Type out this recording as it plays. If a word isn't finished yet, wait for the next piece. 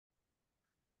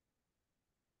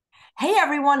Hey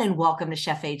everyone, and welcome to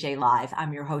Chef AJ Live.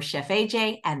 I'm your host, Chef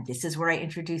AJ, and this is where I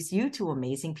introduce you to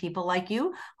amazing people like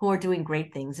you who are doing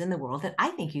great things in the world that I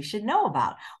think you should know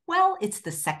about. Well, it's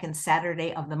the second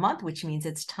Saturday of the month, which means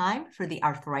it's time for the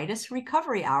Arthritis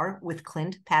Recovery Hour with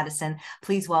Clint Paddison.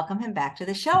 Please welcome him back to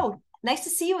the show. Nice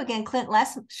to see you again, Clint.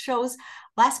 Last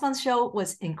month's show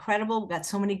was incredible. We got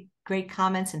so many great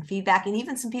comments and feedback, and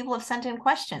even some people have sent in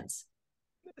questions.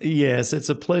 Yes, it's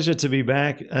a pleasure to be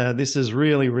back. This is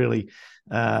really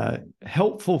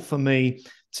helpful for me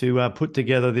to put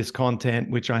together this content,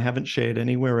 which I haven't shared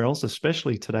anywhere else,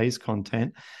 especially today's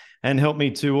content, and help me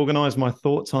to organize my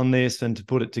thoughts on this and to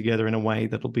put it together in a way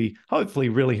that'll be hopefully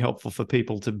really helpful for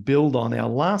people to build on our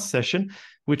last session,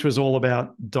 which was all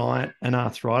about diet and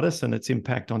arthritis and its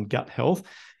impact on gut health.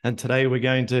 And today we're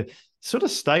going to sort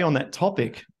of stay on that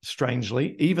topic,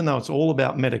 strangely, even though it's all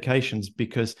about medications,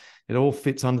 because it all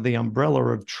fits under the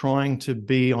umbrella of trying to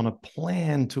be on a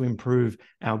plan to improve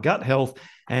our gut health.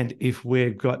 And if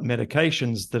we've got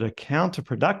medications that are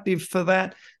counterproductive for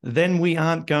that, then we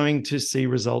aren't going to see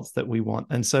results that we want.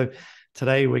 And so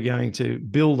today we're going to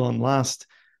build on last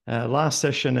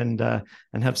session and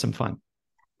have some fun.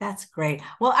 That's great.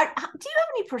 Well, do you have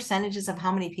any percentages of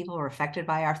how many people are affected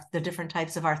by the different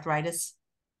types of arthritis?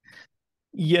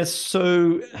 Yes,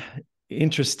 so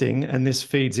interesting, and this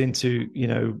feeds into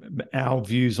our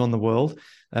views on the world.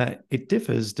 It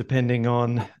differs depending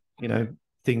on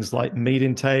things like meat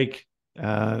intake,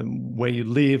 where you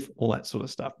live, all that sort of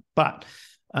stuff. But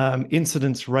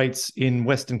incidence rates in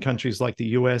Western countries like the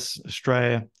US,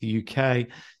 Australia, the UK,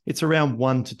 it's around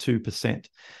 1 to 2%.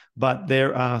 But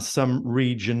there are some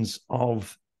regions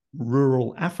of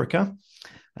rural Africa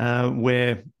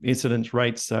where incidence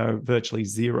rates are virtually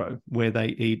zero, where they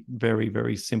eat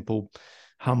very simple,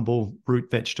 humble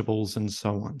root vegetables and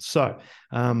so on. So,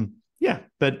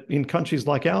 but in countries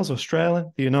like ours, Australia,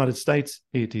 the United States,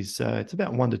 it's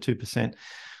about 1 to 2%,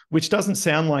 which doesn't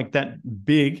sound like that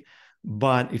big,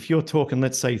 but if you're talking,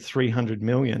 let's say 300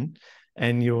 million,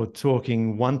 and you're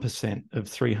talking 1% of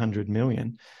 300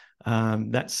 million,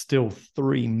 that's still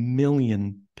 3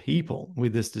 million people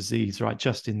with this disease, right?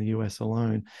 Just in the US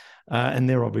alone. And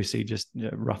they're obviously just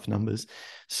rough numbers.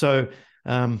 So,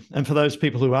 and for those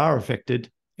people who are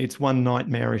affected, it's one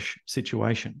nightmarish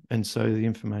situation. And so the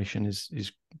information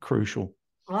is crucial.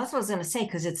 Well, that's what I was going to say,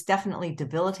 because it's definitely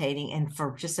debilitating. And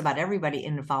for just about everybody, it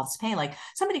involves pain. Like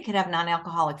somebody could have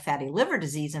non-alcoholic fatty liver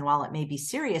disease, and while it may be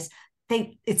serious,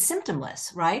 it's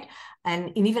symptomless, right?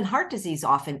 And even heart disease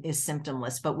often is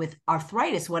symptomless. But with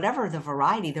arthritis, whatever the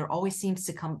variety, there always seems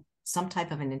to come some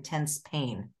type of an intense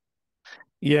pain.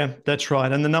 Yeah, that's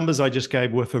right. And the numbers I just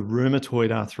gave were for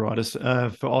rheumatoid arthritis.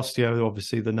 For osteo,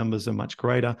 obviously, the numbers are much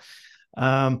greater.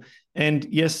 And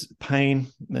yes, pain,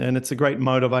 and it's a great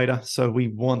motivator. So we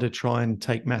want to try and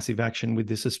take massive action with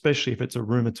this, especially if it's a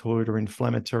rheumatoid or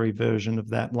inflammatory version of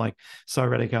that, like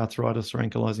psoriatic arthritis or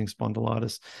ankylosing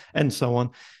spondylitis and so on,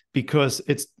 because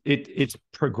it's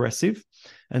progressive.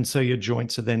 And so your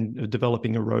joints are then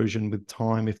developing erosion with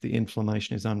time if the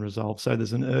inflammation is unresolved. So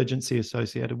there's an urgency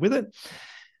associated with it.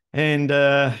 And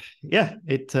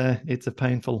it's a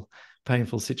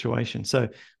painful situation. So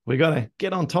we got to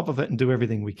get on top of it and do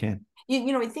everything we can.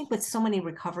 I think with so many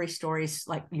recovery stories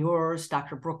like yours,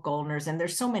 Dr. Brooke Goldner's, and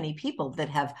there's so many people that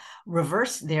have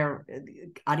reversed their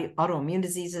autoimmune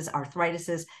diseases,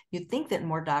 arthritises, you'd think that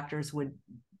more doctors would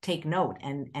take note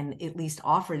and at least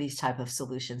offer these type of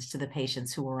solutions to the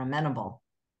patients who are amenable.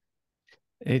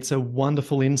 It's a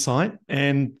wonderful insight.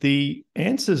 And the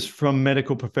answers from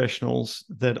medical professionals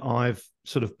that I've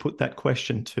sort of put that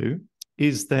question to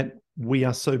is that we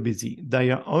are so busy. They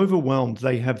are overwhelmed.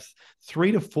 They have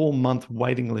 3 to 4 month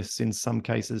waiting lists in some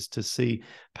cases to see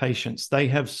patients. They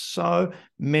have so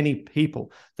many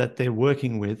people that they're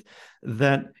working with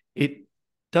that it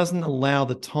doesn't allow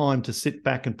the time to sit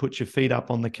back and put your feet up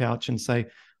on the couch and say,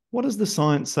 what does the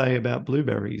science say about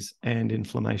blueberries and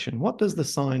inflammation? What does the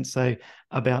science say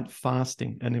about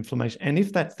fasting and inflammation? And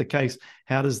if that's the case,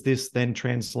 how does this then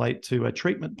translate to a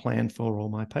treatment plan for all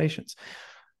my patients?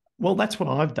 Well, that's what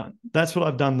I've done. That's what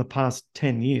I've done the past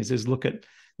 10 years is look at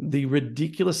the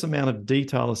ridiculous amount of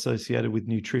detail associated with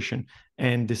nutrition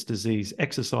and this disease,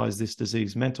 exercise, this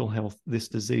disease, mental health, this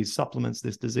disease, supplements,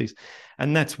 this disease.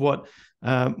 And that's what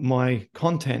my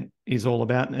content is all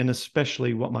about, and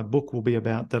especially what my book will be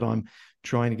about that I'm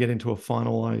trying to get into a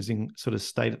finalizing sort of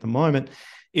state at the moment.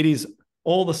 It is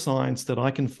all the science that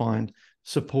I can find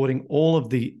supporting all of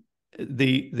the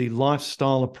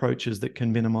lifestyle approaches that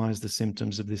can minimize the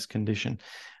symptoms of this condition.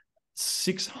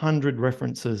 600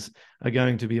 references are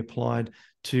going to be applied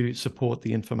to support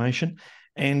the information.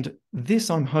 And this,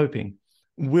 I'm hoping,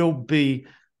 will be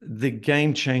the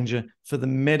game changer for the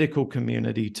medical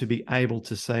community to be able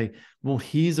to say, well,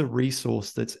 here's a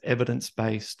resource that's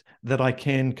evidence-based that I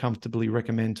can comfortably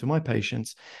recommend to my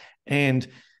patients. And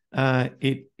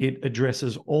it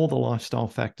addresses all the lifestyle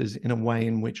factors in a way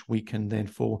in which we can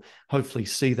therefore hopefully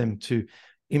see them to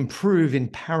improve in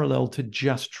parallel to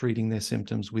just treating their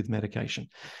symptoms with medication.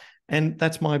 And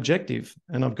that's my objective.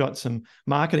 And I've got some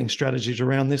marketing strategies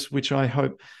around this, which I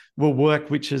hope will work,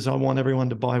 which is I want everyone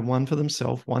to buy one for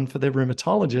themselves, one for their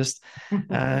rheumatologist.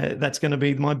 That's going to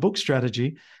be my book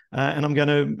strategy. And I'm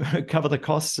going to cover the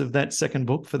costs of that second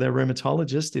book for their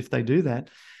rheumatologist if they do that.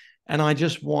 And I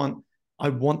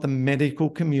want the medical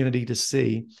community to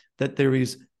see that there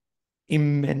is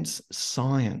immense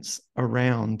science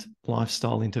around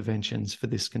lifestyle interventions for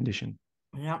this condition.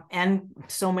 Yeah, and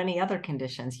so many other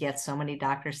conditions, yet so many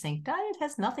doctors think diet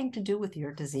has nothing to do with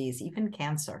your disease, even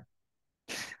cancer.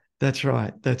 That's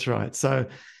right. That's right. So,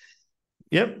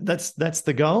 yep, that's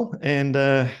the goal, and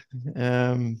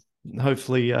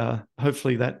hopefully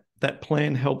that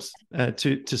plan helps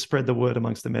to spread the word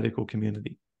amongst the medical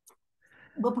community.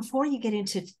 Well, before you get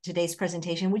into today's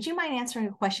presentation, would you mind answering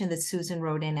a question that Susan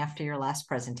wrote in after your last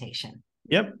presentation?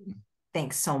 Yep.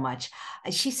 Thanks so much.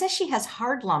 She says she has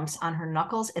hard lumps on her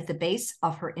knuckles at the base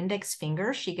of her index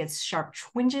finger. She gets sharp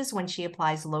twinges when she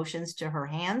applies lotions to her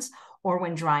hands or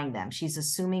when drying them. She's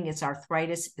assuming it's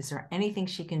arthritis. Is there anything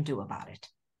she can do about it?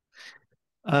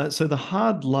 So the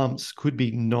hard lumps could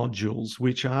be nodules,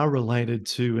 which are related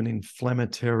to an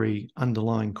inflammatory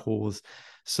underlying cause.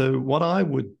 So what I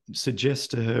would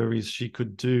suggest to her is she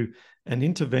could do an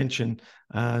intervention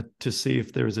to see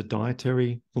if there is a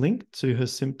dietary link to her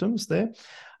symptoms there,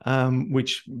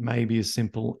 which may be as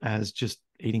simple as just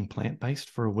eating plant-based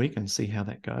for a week and see how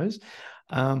that goes.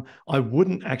 I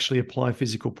wouldn't actually apply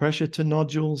physical pressure to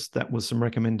nodules. That was some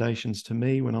recommendations to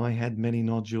me when I had many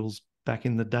nodules back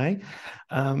in the day,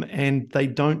 and they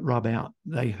don't rub out.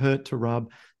 They hurt to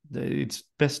rub. It's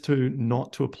best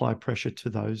not to apply pressure to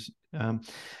those.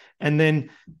 And then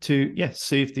to,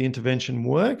 see if the intervention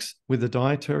works with the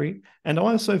dietary. And I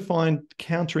also find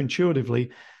counterintuitively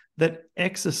that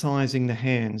exercising the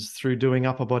hands through doing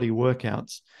upper body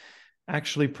workouts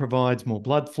actually provides more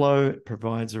blood flow, it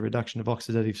provides a reduction of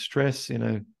oxidative stress in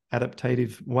an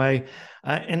adaptive way,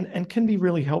 and can be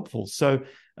really helpful. So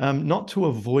not to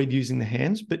avoid using the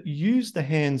hands, but use the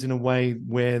hands in a way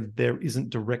where there isn't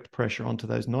direct pressure onto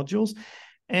those nodules.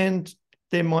 And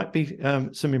there might be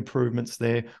some improvements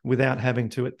there without having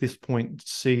to, at this point,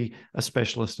 see a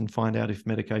specialist and find out if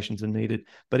medications are needed.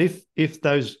 But if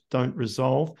those don't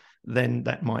resolve, then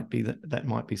that might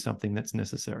be something that's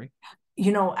necessary.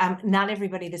 You know, not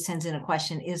everybody that sends in a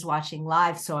question is watching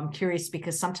live. So I'm curious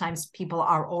because sometimes people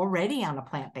are already on a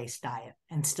plant-based diet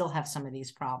and still have some of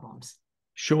these problems.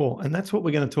 Sure. And that's what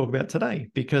we're going to talk about today,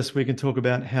 because we can talk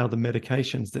about how the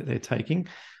medications that they're taking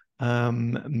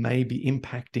may be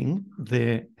impacting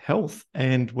their health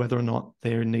and whether or not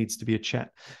there needs to be a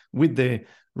chat with their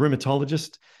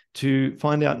rheumatologist to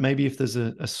find out maybe if there's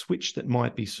a switch that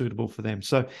might be suitable for them.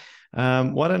 So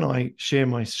why don't I share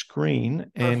my screen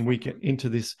and we get into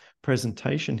this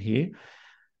presentation here.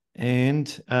 And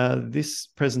this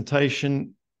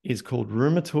presentation is called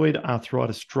Rheumatoid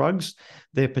Arthritis Drugs,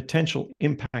 their potential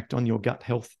impact on your gut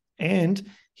health and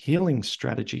healing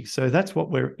strategy. So that's what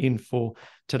we're in for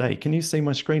today. Can you see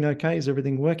my screen okay? Is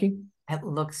everything working? It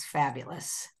looks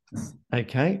fabulous.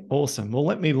 Okay, awesome. Well,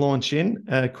 let me launch in.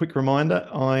 A quick reminder,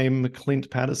 I'm Clint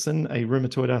Paddison, a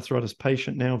rheumatoid arthritis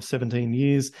patient now of 17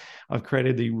 years. I've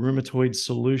created the Rheumatoid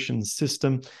Solutions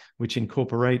System, which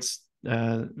incorporates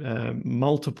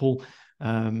multiple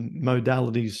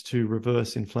modalities to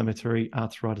reverse inflammatory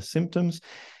arthritis symptoms,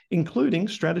 including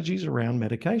strategies around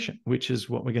medication, which is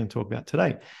what we're going to talk about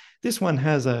today. This one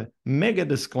has a mega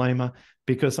disclaimer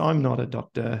because I'm not a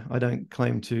doctor. I don't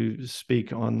claim to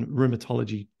speak on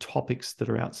rheumatology topics that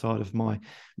are outside of my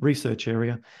research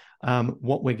area.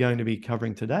 What we're going to be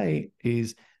covering today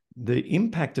is the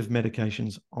impact of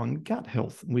medications on gut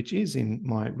health, which is in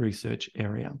my research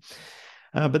area.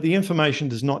 But the information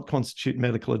does not constitute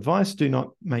medical advice. Do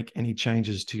not make any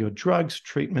changes to your drugs,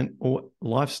 treatment, or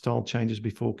lifestyle changes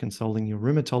before consulting your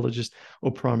rheumatologist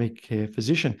or primary care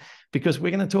physician, because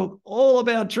we're going to talk all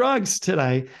about drugs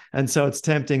today. And so it's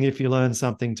tempting, if you learn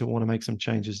something, to want to make some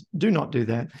changes. Do not do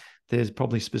that. There's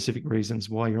probably specific reasons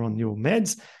why you're on your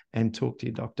meds, and talk to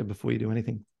your doctor before you do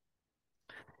anything.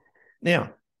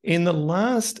 Now, in the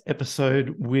last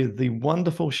episode with the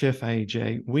wonderful Chef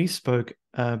AJ, we spoke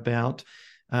about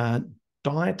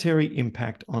dietary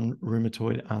impact on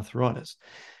rheumatoid arthritis.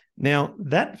 Now,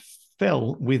 that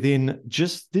fell within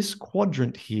just this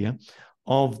quadrant here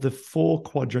of the 4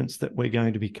 quadrants that we're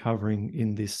going to be covering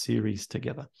in this series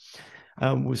together.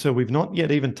 So we've not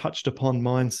yet even touched upon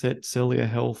mindset, cellular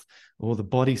health, or the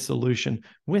body solution.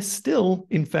 We're still,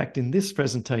 in fact, in this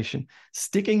presentation,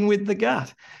 sticking with the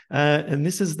gut. And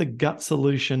this is the gut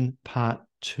solution part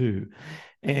 2.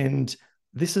 And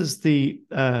this is the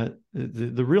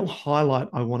real highlight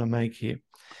I want to make here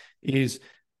is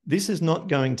this is not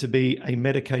going to be a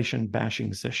medication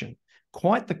bashing session.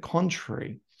 Quite the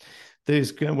contrary.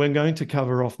 We're going to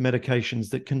cover off medications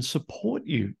that can support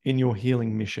you in your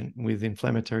healing mission with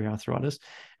inflammatory arthritis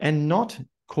and not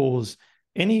cause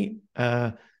any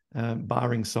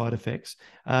barring side effects,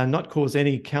 not cause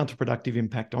any counterproductive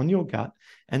impact on your gut,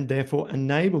 and therefore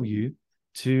enable you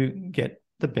to get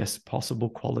the best possible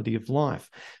quality of life.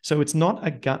 So it's not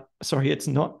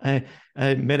a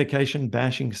medication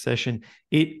bashing session.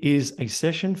 It is a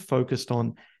session focused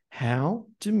on how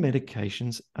do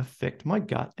medications affect my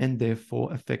gut and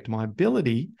therefore affect my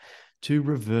ability to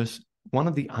reverse one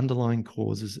of the underlying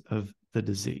causes of the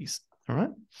disease. All right.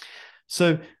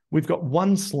 So we've got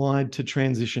one slide to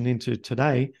transition into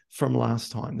today from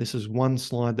last time. This is one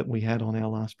slide that we had on our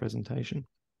last presentation.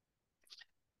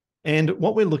 And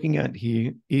what we're looking at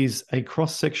here is a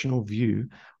cross-sectional view.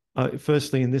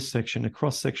 Firstly, in this section, a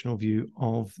cross-sectional view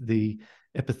of the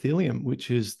epithelium,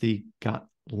 which is the gut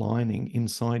lining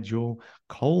inside your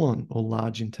colon or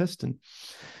large intestine.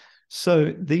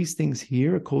 So these things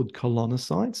here are called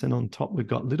colonocytes, and on top we've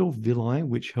got little villi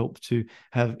which help to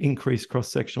have increased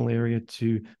cross-sectional area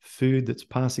to food that's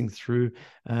passing through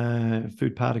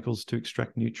food particles to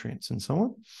extract nutrients and so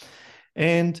on.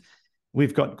 And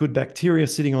we've got good bacteria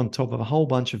sitting on top of a whole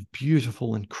bunch of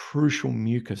beautiful and crucial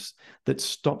mucus that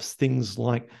stops things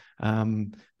like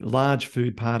large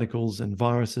food particles and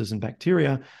viruses and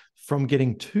bacteria from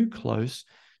getting too close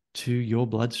to your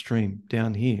bloodstream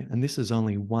down here. And this is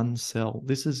only one cell.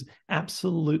 This is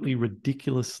absolutely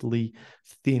ridiculously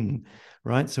thin,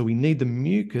 right? So we need the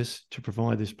mucus to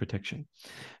provide this protection.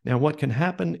 Now, what can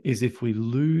happen is if we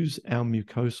lose our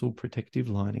mucosal protective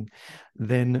lining,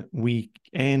 then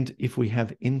if we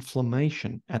have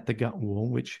inflammation at the gut wall,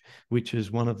 which is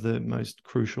one of the most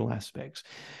crucial aspects,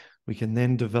 we can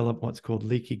then develop what's called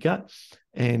leaky gut.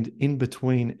 And in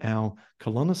between our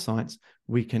colonocytes,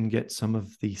 we can get some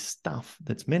of the stuff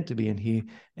that's meant to be in here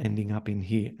ending up in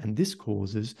here. And this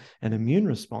causes an immune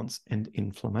response and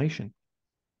inflammation.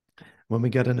 When we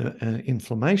get an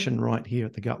inflammation right here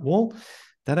at the gut wall,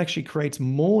 that actually creates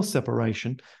more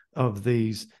separation of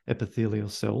these epithelial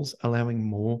cells, allowing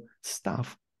more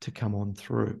stuff to come on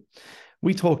through.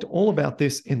 We talked all about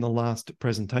this in the last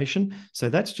presentation. So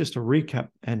that's just a recap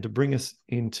and to bring us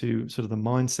into sort of the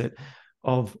mindset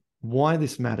of why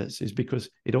this matters is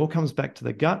because it all comes back to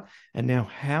the gut. And now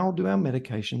how do our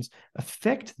medications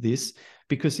affect this?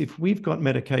 Because if we've got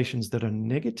medications that are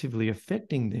negatively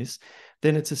affecting this,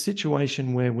 then it's a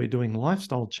situation where we're doing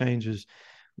lifestyle changes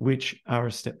which are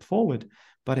a step forward,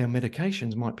 but our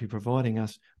medications might be providing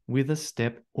us with a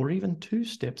step or even 2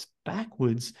 steps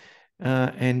backwards.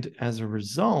 And as a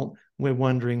result, we're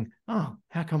wondering, how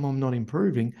come I'm not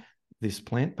improving this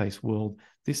plant-based world?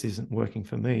 This isn't working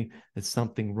for me. There's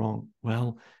something wrong.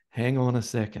 Well, hang on a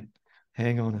second.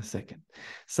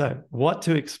 So what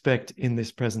to expect in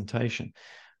this presentation?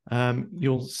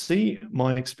 You'll see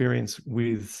my experience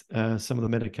with some of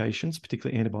the medications,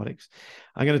 particularly antibiotics.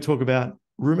 I'm going to talk about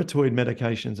rheumatoid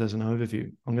medications as an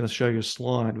overview. I'm going to show you a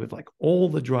slide with like all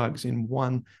the drugs in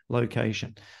one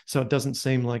location, so it doesn't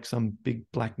seem like some big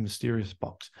black mysterious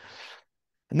box.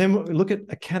 And then we look at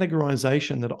a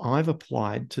categorization that I've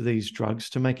applied to these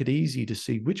drugs to make it easy to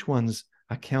see which ones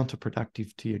are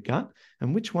counterproductive to your gut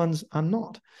and which ones are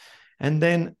not. And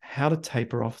then how to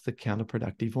taper off the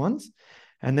counterproductive ones.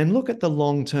 And then look at the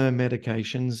long-term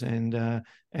medications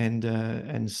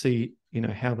and see,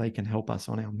 how they can help us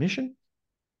on our mission.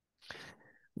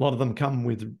 A lot of them come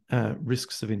with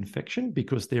risks of infection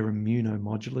because they're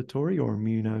immunomodulatory or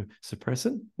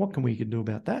immunosuppressant. What can we do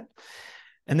about that?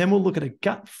 And then we'll look at a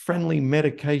gut-friendly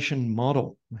medication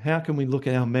model. How can we look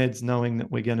at our meds knowing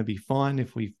that we're going to be fine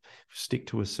if we stick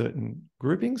to a certain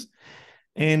groupings?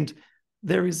 And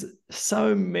there is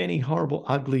so many horrible,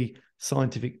 ugly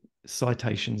scientific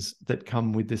citations that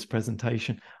come with this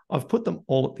presentation. I've put them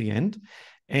all at the end.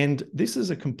 And this is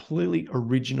a completely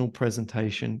original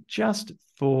presentation just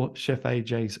for Chef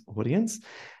AJ's audience.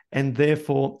 And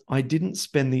therefore, I didn't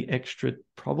spend the extra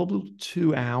probably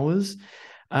 2 hours.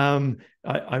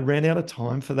 I ran out of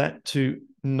time for that to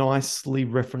nicely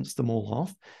reference them all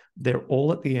off. They're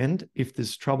all at the end. If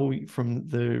there's trouble from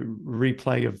the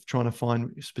replay of trying to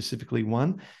find specifically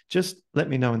one, just let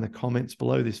me know in the comments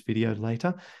below this video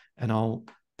later, and I'll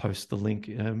post the link,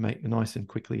 make it nice and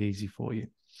quickly easy for you.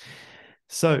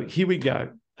 So here we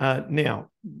go. Now,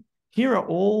 here are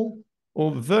all,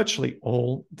 or virtually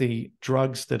all, the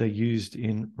drugs that are used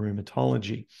in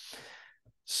rheumatology.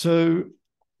 So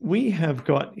we have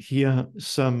got here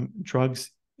some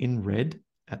drugs in red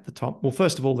at the top. Well,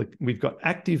 first of all, we've got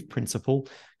active principle,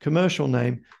 commercial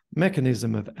name,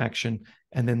 mechanism of action,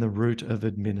 and then the route of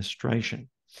administration.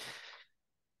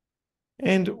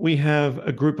 And we have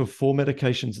a group of 4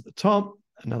 medications at the top,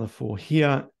 another 4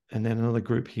 here, and then another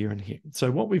group here and here. So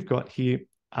what we've got here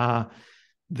are,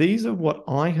 these are what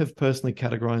I have personally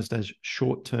categorized as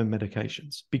short-term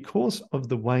medications because of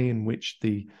the way in which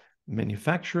the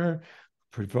manufacturer,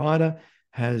 provider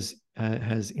has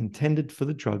intended for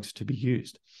the drugs to be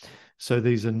used. So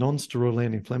these are non-steroidal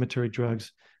anti-inflammatory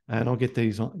drugs, and I'll get to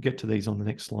these on the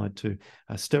next slide too.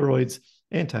 Steroids,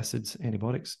 antacids,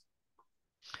 antibiotics.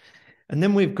 And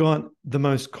then we've got the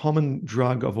most common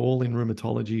drug of all in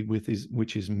rheumatology,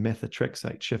 which is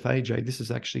methotrexate. Chef AJ, this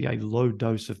is actually a low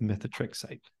dose of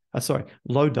methotrexate.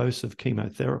 Low dose of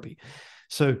chemotherapy.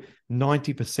 So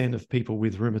 90% of people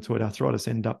with rheumatoid arthritis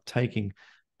end up taking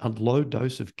a low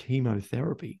dose of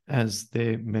chemotherapy as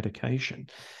their medication.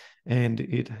 And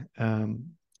it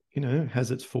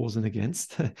has its fors and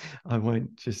against. I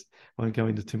won't go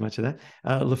into too much of that.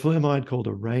 Leflunomide, called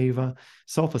a raver,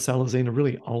 sulfasalazine, a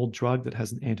really old drug that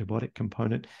has an antibiotic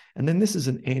component. And then this is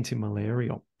an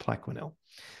anti-malarial, Plaquenil.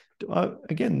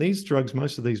 Again, these drugs,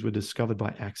 most of these were discovered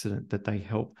by accident that they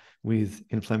help with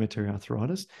inflammatory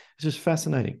arthritis. It's just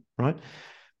fascinating, right?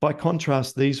 By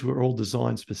contrast, these were all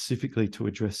designed specifically to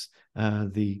address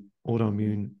the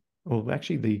autoimmune, or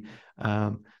actually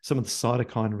some of the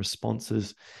cytokine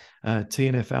responses.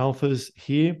 TNF alphas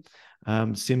here,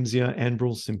 Cimzia,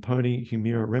 Enbrel, Simponi,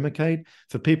 Humira, Remicade.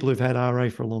 For people who've had RA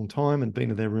for a long time and been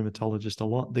to their rheumatologist a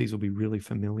lot, these will be really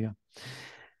familiar.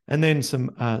 And then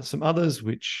some others,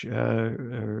 which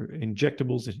are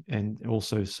injectables and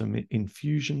also some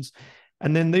infusions.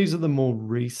 And then these are the more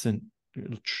recent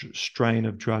strain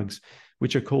of drugs,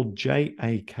 which are called JAK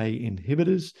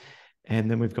inhibitors.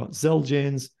 And then we've got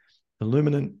Xeljanz,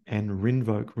 Illuminant, and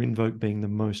Rinvoq being the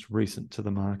most recent to the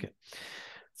market.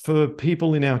 For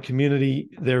people in our community,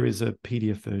 there is a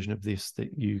PDF version of this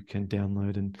that you can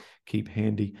download and keep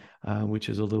handy, which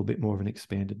is a little bit more of an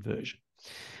expanded version.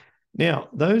 Now,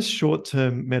 those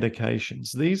short-term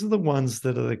medications, these are the ones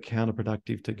that are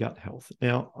counterproductive to gut health.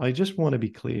 Now, I just want to be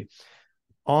clear.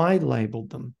 I labeled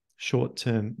them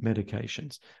short-term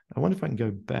medications. I wonder if I can go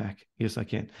back. Yes, I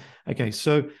can. Okay,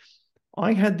 so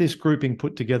I had this grouping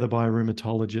put together by a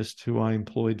rheumatologist who I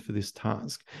employed for this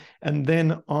task. And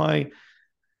then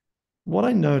what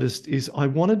I noticed is I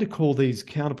wanted to call these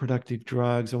counterproductive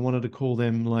drugs. I wanted to call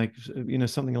them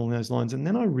something along those lines. And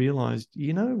then I realized,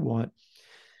 you know what?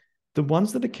 The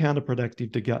ones that are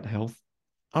counterproductive to gut health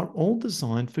are all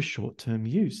designed for short-term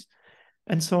use.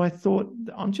 And so I thought,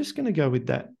 I'm just going to go with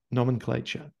that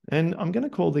nomenclature. And I'm going to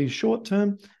call these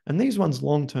short-term and these ones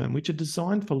long-term, which are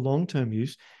designed for long-term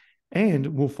use. And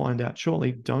we'll find out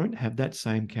shortly, don't have that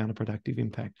same counterproductive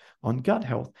impact on gut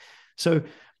health. So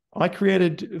I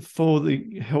created, for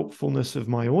the helpfulness of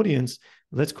my audience,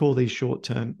 let's call these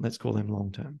short-term, let's call them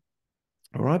long-term.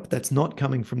 All right, but that's not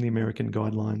coming from the American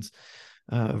guidelines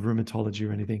of rheumatology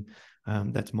or anything.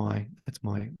 That's my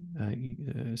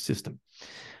system.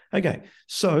 Okay,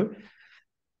 so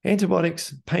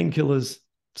antibiotics, painkillers,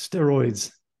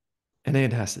 steroids, and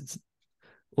antacids.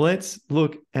 Let's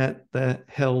look at the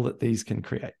hell that these can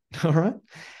create. All right.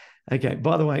 Okay.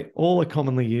 By the way, all are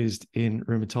commonly used in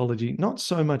rheumatology, not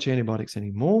so much antibiotics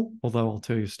anymore, although I'll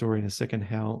tell you a story in a second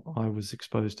how I was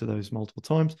exposed to those multiple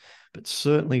times, but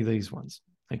certainly these ones.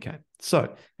 Okay.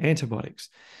 So antibiotics.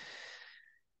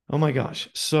 Oh my gosh.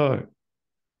 So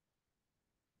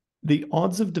the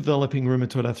odds of developing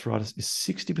rheumatoid arthritis is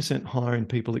 60% higher in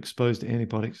people exposed to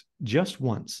antibiotics just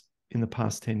once in the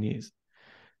past 10 years.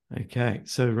 Okay,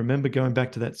 so remember, going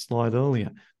back to that slide earlier,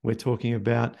 we're talking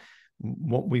about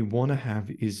what we want to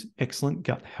have is excellent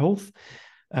gut health,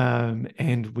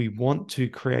 and we want to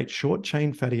create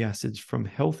short-chain fatty acids from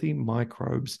healthy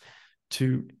microbes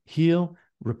to heal,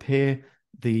 repair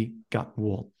the gut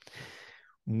wall.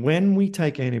 When we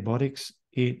take antibiotics,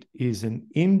 it is an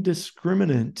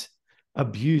indiscriminate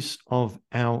abuse of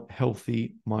our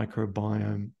healthy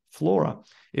microbiome flora.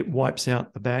 It wipes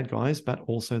out the bad guys, but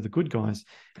also the good guys.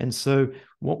 And so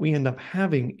what we end up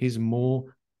having is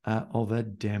more of a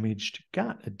damaged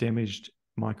gut, a damaged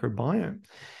microbiome.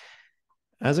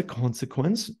 As a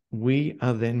consequence, we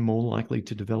are then more likely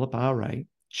to develop RA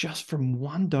just from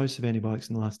one dose of antibiotics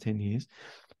in the last 10 years,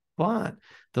 But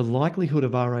the likelihood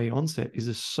of RA onset is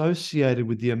associated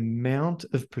with the amount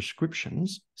of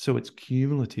prescriptions, so it's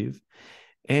cumulative,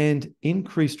 and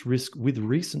increased risk with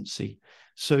recency.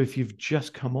 So if you've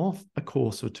just come off a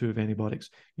course or two of antibiotics,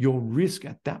 your risk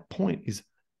at that point is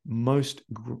most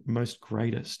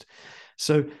greatest.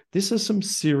 So this is some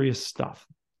serious stuff.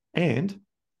 And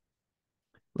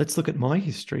let's look at my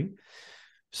history.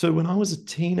 So when I was a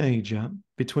teenager,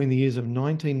 between the years of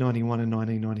 1991 and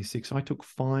 1996, I took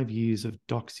 5 years of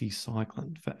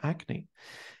doxycycline for acne.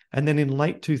 And then in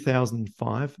late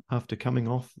 2005, after coming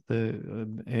off the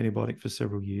antibiotic for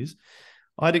several years,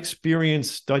 I'd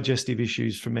experienced digestive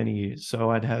issues for many years. So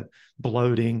I'd have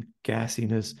bloating,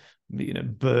 gassiness,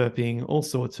 burping, all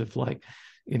sorts of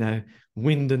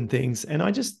wind and things. And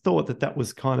I just thought that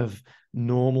was kind of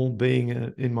normal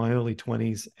being in my early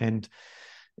 20s and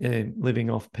living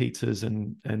off pizzas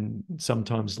and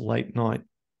sometimes late night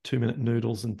 2-minute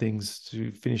noodles and things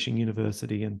to finishing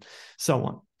university and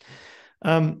so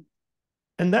on.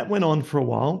 And that went on for a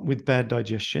while with bad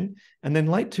digestion. And then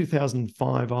late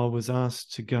 2005, I was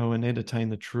asked to go and entertain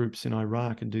the troops in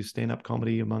Iraq and do stand-up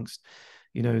comedy amongst,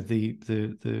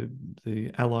 the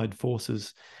Allied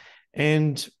forces.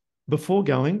 And before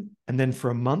going, and then for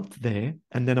a month there,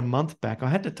 and then a month back, I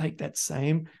had to take that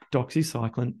same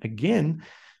doxycycline again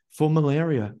for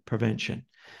malaria prevention.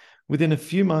 Within a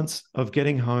few months of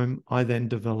getting home, I then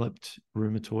developed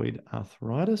rheumatoid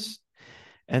arthritis.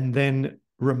 And then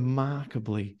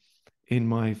remarkably, in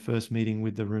my first meeting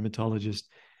with the rheumatologist,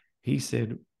 he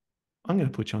said, I'm going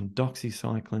to put you on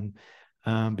doxycycline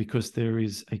because there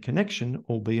is a connection,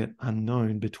 albeit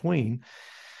unknown, between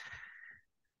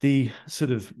the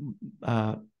sort of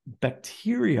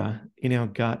bacteria in our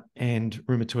gut and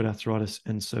rheumatoid arthritis.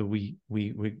 And so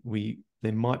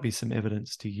there might be some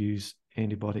evidence to use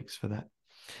antibiotics for that.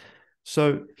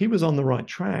 So he was on the right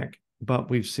track, but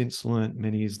we've since learned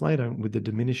many years later with the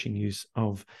diminishing use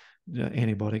of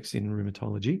antibiotics in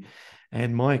rheumatology.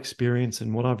 And my experience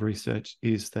and what I've researched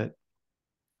is that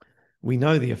we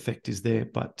know the effect is there,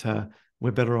 but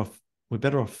we're better off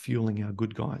fueling our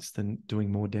good guys than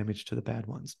doing more damage to the bad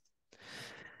ones.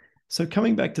 So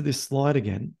coming back to this slide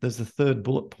again, there's the third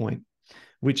bullet point,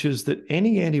 which is that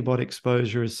any antibiotic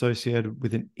exposure is associated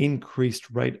with an increased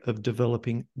rate of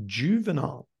developing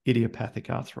juvenile idiopathic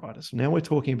arthritis. Now we're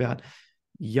talking about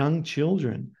young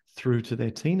children through to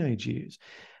their teenage years.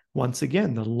 Once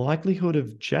again, the likelihood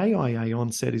of JIA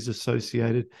onset is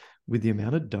associated with the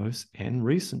amount of dose and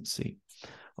recency.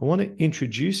 I want to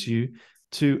introduce you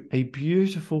to a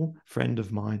beautiful friend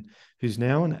of mine who's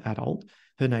now an adult.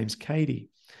 Her name's Katie.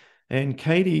 And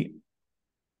Katie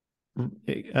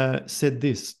said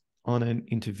this on an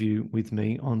interview with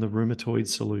me on the Rheumatoid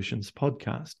Solutions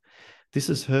podcast. This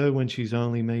is her when she's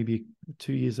only maybe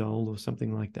 2 years old or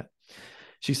something like that.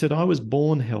 She said, I was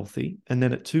born healthy, and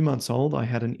then at 2 months old, I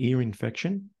had an ear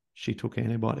infection. She took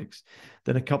antibiotics.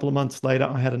 Then a couple of months later,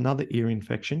 I had another ear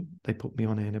infection. They put me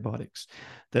on antibiotics.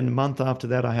 Then a month after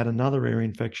that, I had another ear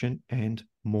infection and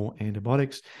more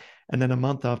antibiotics. And then a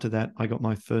month after that, I got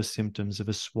my first symptoms of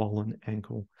a swollen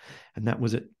ankle. And that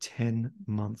was at 10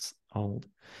 months old.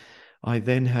 I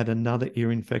then had another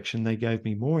ear infection. They gave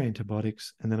me more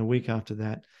antibiotics. And then a week after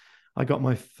that, I got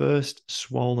my first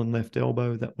swollen left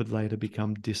elbow that would later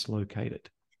become dislocated.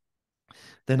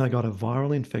 Then I got a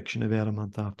viral infection about a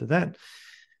month after that.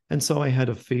 And so I had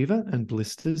a fever and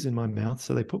blisters in my mouth.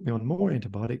 So they put me on more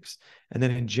antibiotics. And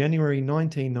then in January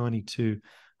 1992,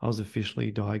 I was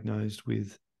officially diagnosed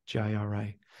with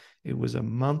JRA. It was a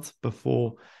month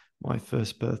before my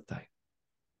first birthday.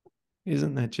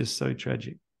 Isn't that just so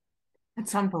tragic?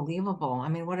 It's unbelievable. I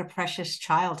mean, what a precious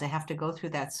child to have to go through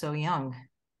that so young.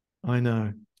 I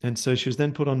know. And so she was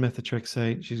then put on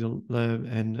methotrexate.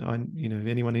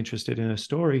 Anyone interested in her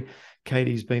story,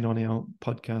 Katie's been on our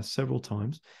podcast several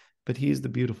times. But here's the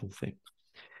beautiful thing.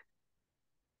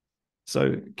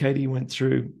 So Katie went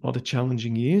through a lot of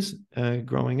challenging years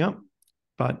growing up,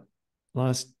 but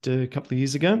last couple of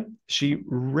years ago, she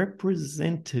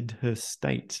represented her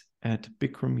state at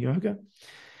Bikram Yoga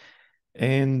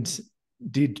and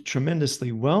did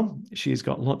tremendously well. She's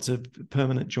got lots of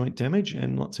permanent joint damage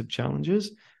and lots of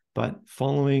challenges, but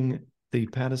following the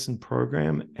Paddison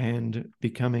program and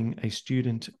becoming a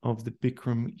student of the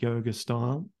Bikram Yoga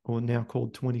style, or now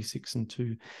called 26 and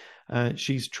 2,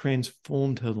 she's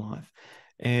transformed her life,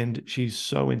 and she's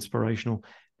so inspirational.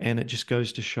 And it just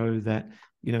goes to show that,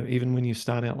 even when you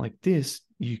start out like this,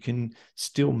 you can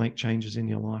still make changes in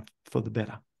your life for the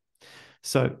better.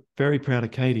 So very proud of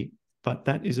Katie. But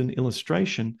that is an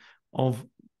illustration of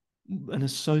an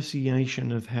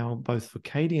association of how both for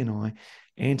Katie and I,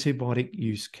 antibiotic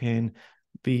use can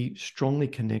be strongly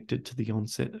connected to the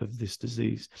onset of this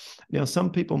disease. Now,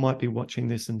 some people might be watching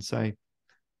this and say,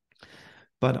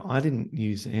 but I didn't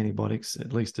use antibiotics,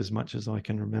 at least as much as I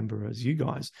can remember, as you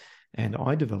guys, and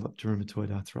I developed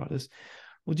rheumatoid arthritis.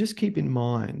 Well, just keep in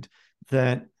mind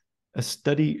that a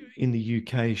study in the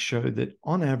UK showed that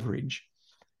on average,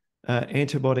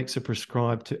 antibiotics are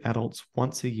prescribed to adults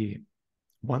once a year.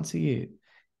 Once a year.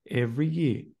 Every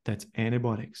year, that's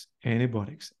antibiotics,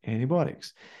 antibiotics,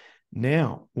 antibiotics.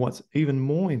 Now, what's even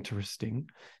more interesting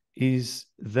is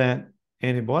that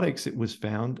antibiotics, it was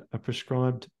found, are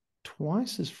prescribed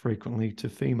twice as frequently to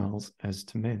females as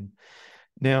to men.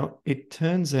 Now, it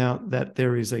turns out that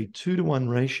there is a 2-to-1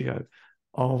 ratio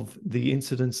of the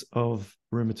incidence of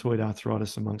rheumatoid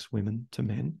arthritis amongst women to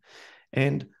men.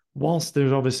 And whilst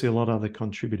there's obviously a lot of other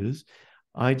contributors,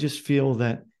 I just feel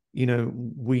that, you know,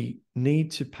 we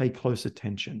need to pay close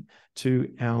attention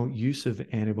to our use of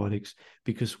antibiotics,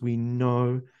 because we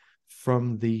know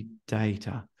from the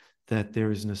data that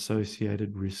there is an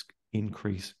associated risk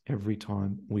increase every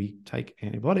time we take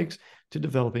antibiotics to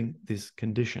developing this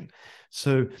condition.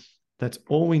 So that's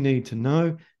all we need to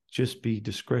know. Just be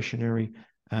discretionary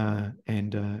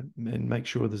and make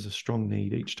sure there's a strong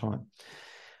need each time.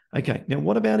 Okay, now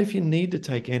what about if you need to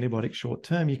take antibiotics short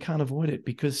term? You can't avoid it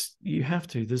because you have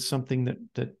to. There's something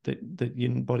that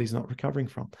your body's not recovering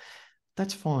from.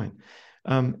 That's fine.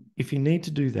 If you need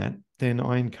to do that, then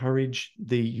I encourage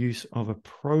the use of a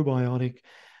probiotic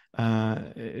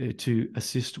to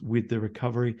assist with the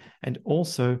recovery, and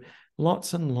also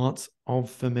lots and lots of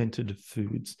fermented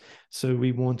foods. So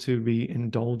we want to be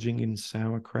indulging in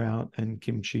sauerkraut and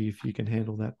kimchi if you can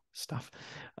handle that stuff,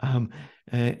 and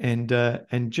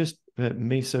just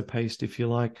miso paste if you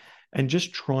like, and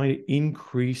just try to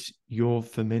increase your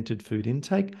fermented food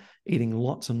intake, eating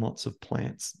lots and lots of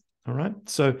plants. All right.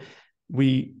 So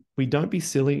we don't be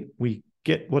silly. We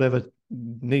get whatever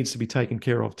needs to be taken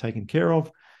care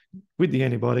of with the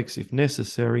antibiotics if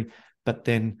necessary, but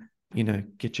then, you know,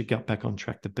 get your gut back on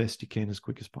track the best you can as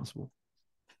quick as possible.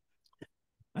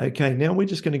 Okay, now we're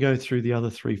just going to go through the other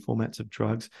 3 formats of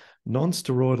drugs,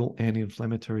 non-steroidal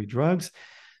anti-inflammatory drugs.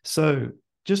 So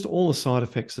just all the side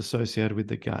effects associated with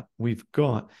the gut. We've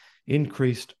got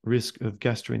increased risk of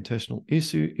gastrointestinal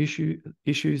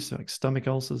issues like stomach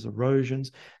ulcers,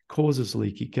 erosions, causes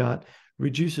leaky gut,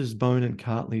 reduces bone and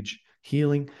cartilage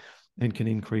healing, and can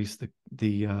increase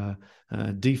the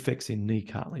defects in knee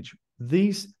cartilage.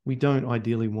 These we don't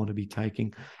ideally want to be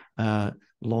taking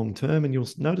long term. And you'll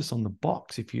notice on the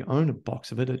box, if you own a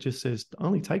box of it, it just says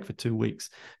only take for 2 weeks.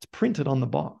 It's printed on the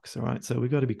box. All right. So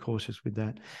we've got to be cautious with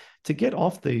that. To get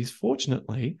off these,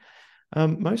 fortunately,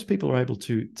 most people are able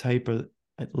to taper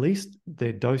at least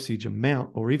their dosage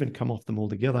amount or even come off them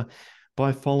altogether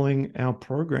by following our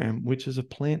program, which is a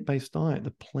plant-based diet.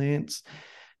 The plants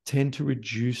tend to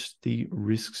reduce the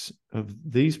risks of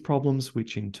these problems,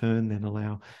 which in turn then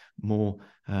allow more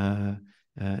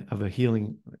of a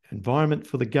healing environment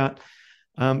for the gut.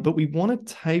 But we want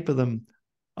to taper them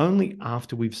only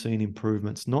after we've seen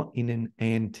improvements, not in an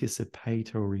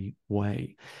anticipatory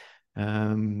way.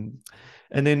 And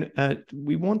then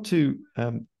we want to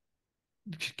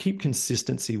keep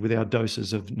consistency with our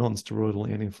doses of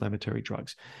non-steroidal anti-inflammatory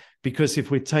drugs, because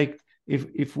if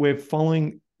we're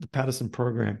following the Paddison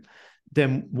program,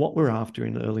 then what we're after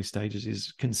in the early stages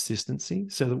is consistency,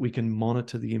 so that we can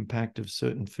monitor the impact of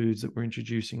certain foods that we're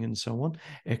introducing and so on,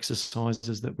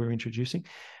 exercises that we're introducing.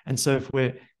 And so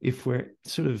if we're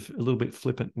sort of a little bit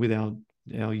flippant with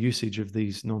our usage of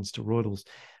these non-steroidals,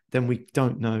 then we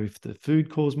don't know if the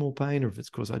food caused more pain or if it's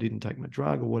because I didn't take my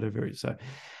drug or whatever it is.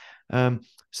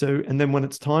 So, and then when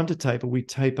it's time to taper, we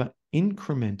taper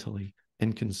incrementally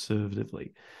and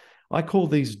conservatively. I call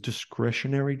these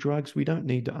discretionary drugs. We don't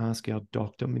need to ask our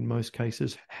doctor in most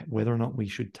cases whether or not we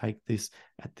should take this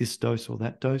at this dose or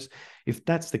that dose. If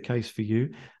that's the case for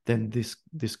you, then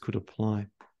this could apply.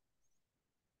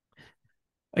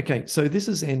 Okay, so this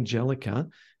is Angelica,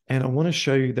 and I want to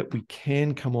show you that we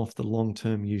can come off the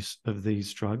long-term use of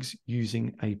these drugs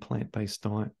using a plant-based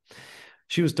diet.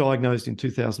 She was diagnosed in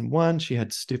 2001. She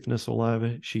had stiffness all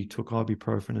over. She took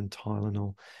ibuprofen and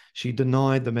Tylenol. She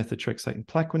denied the methotrexate and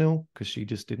Plaquenil because she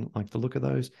just didn't like the look of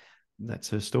those. That's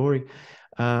her story.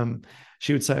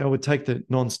 She would say, I would take the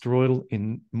non-steroidal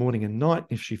in morning and night.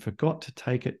 If she forgot to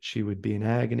take it, she would be in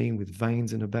agony with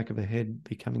veins in the back of her head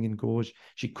becoming engorged.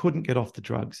 She couldn't get off the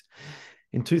drugs.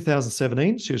 In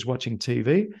 2017, she was watching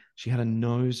TV. She had a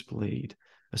nosebleed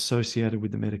associated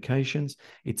with the medications.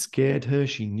 It scared her.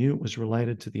 She knew it was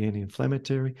related to the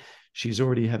anti-inflammatory. She's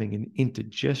already having an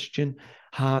indigestion,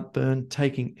 heartburn,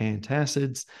 taking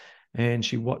antacids, and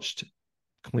she watched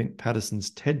Clint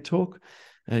Paddison's TED Talk.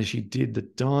 As she did the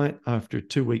diet after a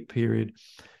 2-week period,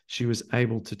 she was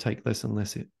able to take less and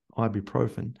less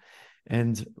ibuprofen.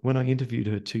 And when I interviewed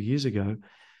her 2 years ago,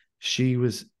 she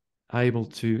was able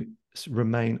to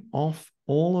remain off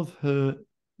all of her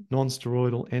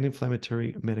non-steroidal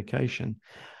anti-inflammatory medication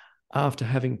after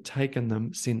having taken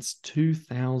them since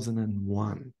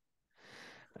 2001.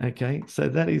 Okay, so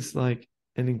that is like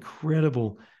an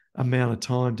incredible amount of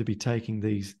time to be taking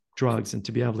these drugs, and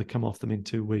to be able to come off them in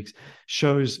 2 weeks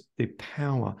shows the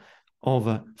power of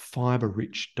a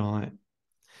fiber-rich diet.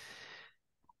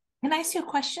 Can I ask you a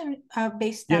question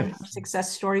based on Yes. her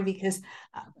success story? Because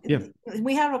Yeah.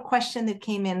 we have a question that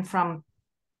came in from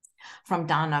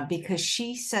Donna, because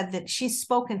she said that she's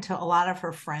spoken to a lot of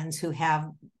her friends who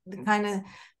have the kind of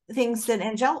things that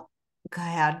Angelica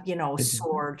had,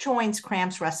 sore joints,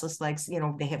 cramps, restless legs,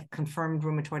 they have confirmed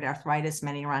rheumatoid arthritis,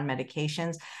 many are on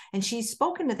medications. And she's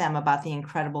spoken to them about the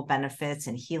incredible benefits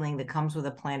and healing that comes with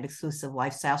a plant exclusive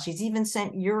lifestyle. She's even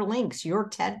sent your links, your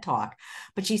TED Talk.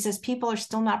 But she says people are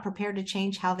still not prepared to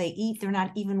change how they eat. They're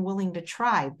not even willing to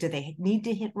try. Do they need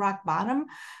to hit rock bottom?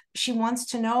 She wants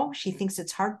to know. She thinks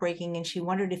it's heartbreaking. And she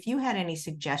wondered if you had any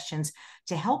suggestions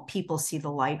to help people see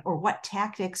the light, or what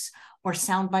tactics or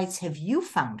sound bites have you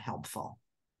found helpful?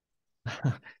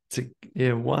 It's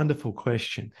a wonderful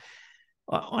question.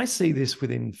 I see this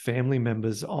within family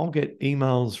members. I'll get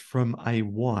emails from a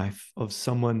wife of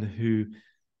someone who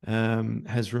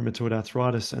has rheumatoid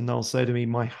arthritis, and they'll say to me,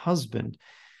 my husband,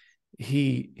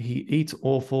 he eats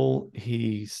awful.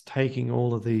 He's taking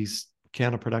all of these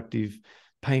counterproductive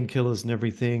painkillers and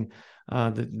everything.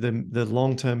 The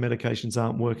long-term medications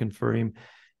aren't working for him.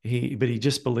 But he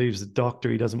just believes the doctor.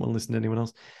 He doesn't want to listen to anyone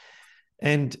else.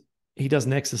 And he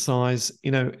doesn't exercise.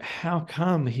 How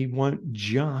come he won't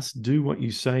just do what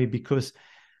you say? Because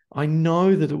I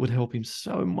know that it would help him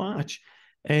so much.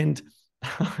 And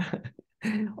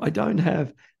I don't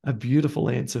have a beautiful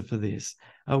answer for this.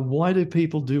 Why do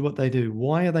people do what they do?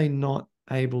 Why are they not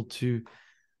able to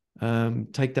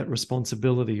take that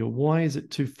responsibility? Or why is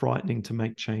it too frightening to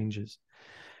make changes?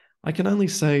 I can only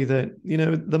say that,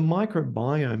 the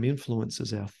microbiome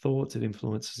influences our thoughts. It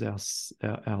influences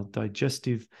our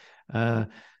digestive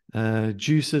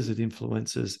juices. It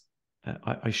influences,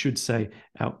 I should say,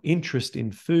 our interest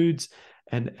in foods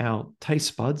and our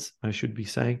taste buds, I should be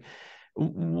saying.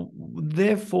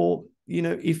 Therefore,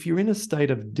 if you're in a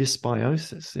state of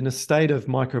dysbiosis, in a state of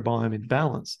microbiome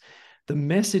imbalance, the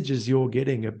messages you're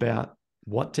getting about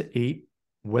what to eat,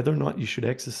 whether or not you should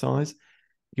exercise,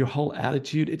 your whole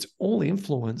attitude, it's all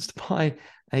influenced by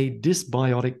a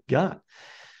dysbiotic gut.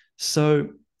 So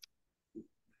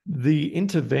the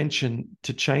intervention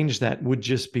to change that would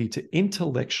just be to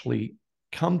intellectually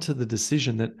come to the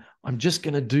decision that I'm just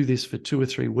going to do this for 2 or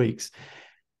 3 weeks.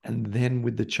 And then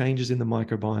with the changes in the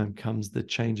microbiome comes the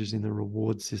changes in the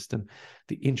reward system,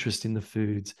 the interest in the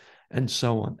foods, and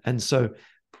so on. And so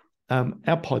our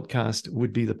podcast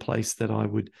would be the place that I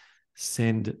would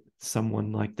send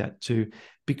someone like that to,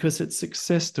 because it's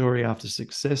success story after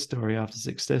success story after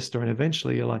success story. And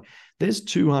eventually you're like, there's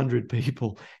 200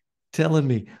 people telling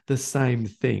me the same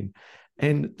thing.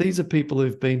 And these are people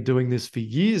who've been doing this for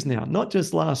years now, not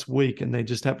just last week, and they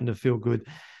just happen to feel good.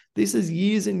 This is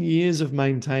years and years of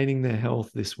maintaining their health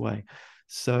this way.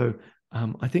 So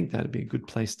I think that'd be a good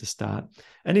place to start.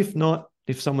 And if not,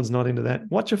 if someone's not into that,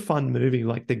 watch a fun movie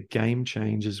like The Game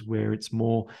Changers, where it's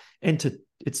more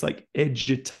it's like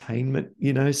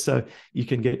edutainment, so you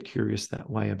can get curious that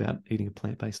way about eating a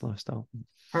plant-based lifestyle.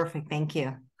 Perfect. Thank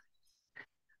you.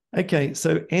 Okay,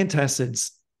 so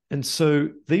antacids. And so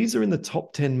these are in the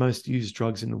top 10 most used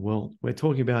drugs in the world. We're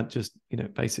talking about just,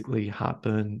 basically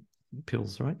heartburn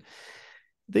pills, right?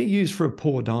 They're used for a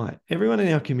poor diet. Everyone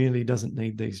in our community doesn't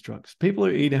need these drugs. People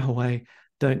who eat our way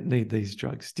don't need these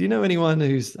drugs. Do you know anyone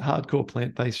who's hardcore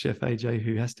plant-based, Chef AJ,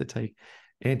 who has to take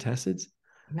antacids?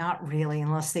 Not really,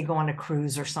 unless they go on a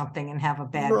cruise or something and have a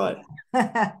bad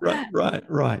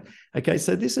Right. Okay,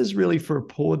 so this is really for a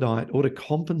poor diet, or to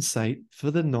compensate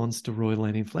for the non-steroidal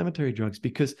anti-inflammatory drugs,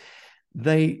 because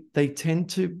they tend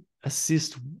to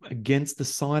assist against the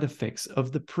side effects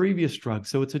of the previous drug.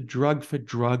 So it's a drug for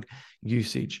drug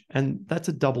usage. And that's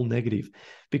a double negative,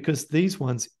 because these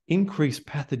ones increase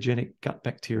pathogenic gut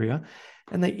bacteria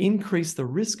and they increase the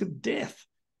risk of death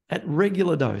at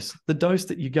regular dose, the dose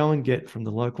that you go and get from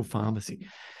the local pharmacy.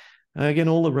 Again,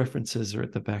 all the references are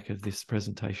at the back of this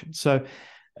presentation. So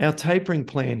our tapering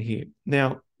plan here.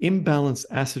 Now, imbalanced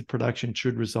acid production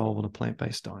should resolve on a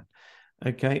plant-based diet.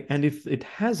 Okay. And if it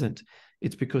hasn't,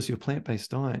 it's because your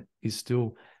plant-based diet is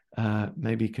still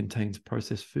maybe contains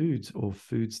processed foods, or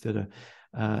foods that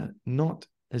are not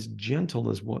as gentle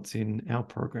as what's in our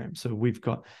program. So we've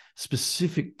got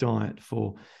specific diet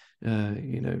for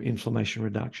inflammation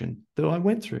reduction that I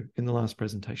went through in the last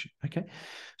presentation. Okay,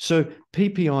 so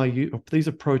PPI, these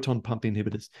are proton pump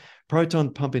inhibitors.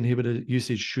 Proton pump inhibitor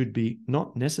usage should be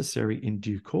not necessary in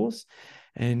due course,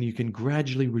 and you can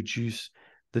gradually reduce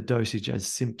the dosage as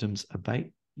symptoms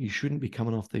abate. You shouldn't be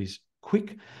coming off these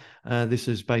quick. This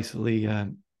is basically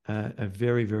a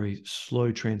very, very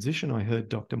slow transition. I heard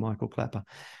Dr. Michael Clapper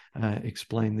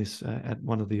explain this at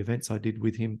one of the events I did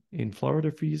with him in Florida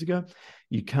a few years ago.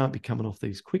 You can't be coming off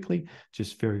these quickly,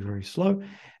 just very, very slow.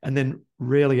 And then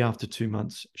rarely after 2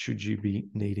 months should you be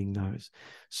needing those.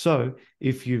 So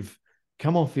if you've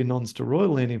come off your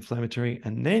non-steroidal anti-inflammatory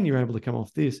and then you're able to come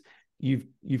off this,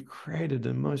 you've created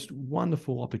the most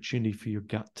wonderful opportunity for your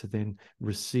gut to then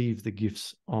receive the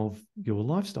gifts of your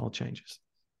lifestyle changes.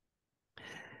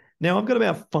 Now, I've got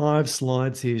about 5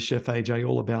 slides here, Chef AJ,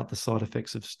 all about the side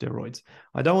effects of steroids.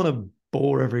 I don't want to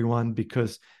bore everyone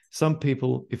because some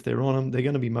people, if they're on them, they're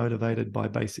going to be motivated by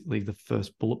basically the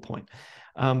first bullet point.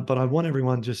 But I want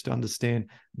everyone just to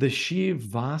understand the sheer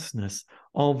vastness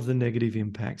of the negative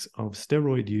impacts of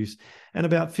steroid use. And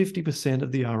about 50%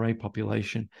 of the RA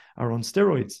population are on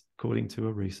steroids, according to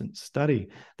a recent study.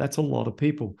 That's a lot of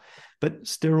people. But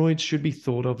steroids should be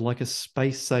thought of like a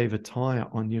space saver tire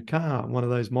on your car, one of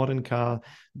those modern car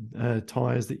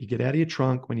tires that you get out of your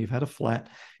trunk when you've had a flat.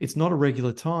 It's not a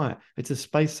regular tire. It's a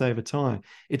space saver tire.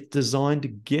 It's designed to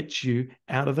get you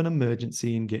out of an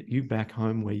emergency and get you back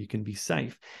home where you can be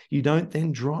safe. You don't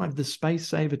then drive the space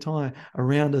saver tire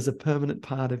around as a permanent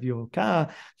part of your car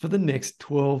for the next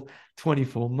 12,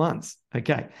 24 months.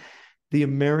 Okay. The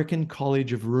American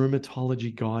College of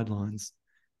Rheumatology guidelines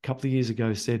a couple of years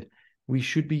ago said we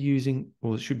should be using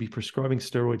or should be prescribing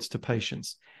steroids to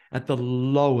patients at the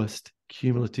lowest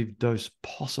cumulative dose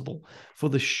possible for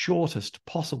the shortest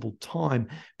possible time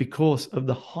because of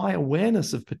the high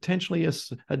awareness of potentially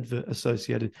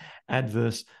associated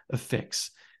adverse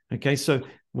effects. Okay, so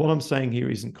what I'm saying here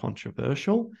isn't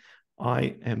controversial.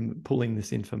 I am pulling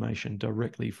this information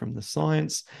directly from the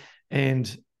science,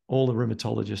 and all the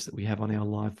rheumatologists that we have on our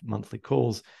live monthly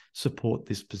calls support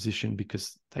this position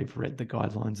because they've read the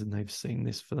guidelines and they've seen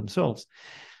this for themselves.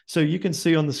 So you can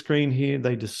see on the screen here,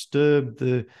 they disturb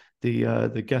the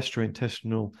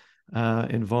gastrointestinal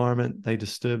environment. They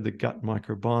disturb the gut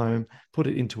microbiome, put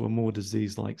it into a more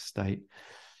disease-like state.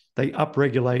 They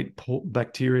upregulate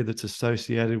bacteria that's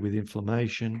associated with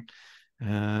inflammation.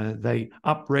 They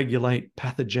upregulate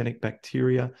pathogenic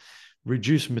bacteria,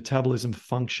 reduce metabolism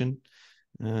function,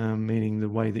 meaning the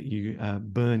way that you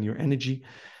burn your energy.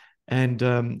 And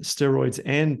steroids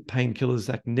and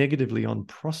painkillers act negatively on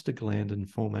prostaglandin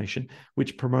formation,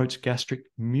 which promotes gastric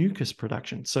mucus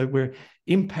production. So we're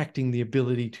impacting the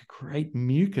ability to create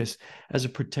mucus as a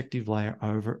protective layer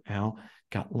over our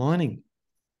gut lining.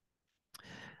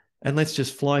 And let's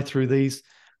just fly through these.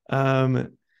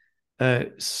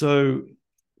 So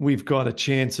we've got a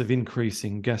chance of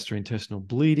increasing gastrointestinal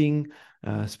bleeding,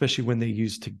 especially when they're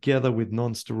used together with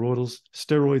non-steroidals.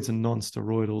 Steroids and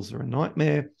non-steroidals are a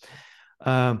nightmare.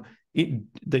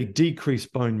 They decrease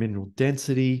bone mineral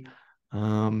density,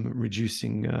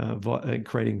 reducing,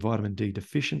 creating vitamin D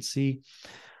deficiency,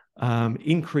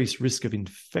 increased risk of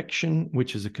infection,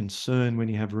 which is a concern when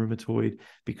you have rheumatoid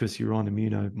because you're on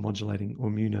immunomodulating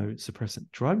or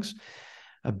immunosuppressant drugs.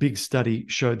 A big study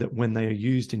showed that when they are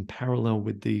used in parallel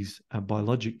with these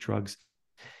biologic drugs,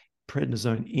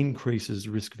 prednisone increases the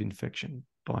risk of infection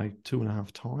by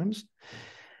 2.5 times.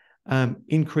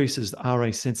 Increases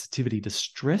RA sensitivity to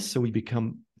stress, so we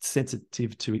become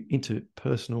sensitive to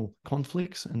interpersonal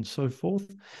conflicts and so forth.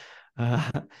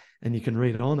 And you can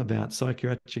read on about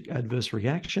psychiatric adverse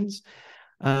reactions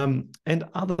and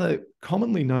other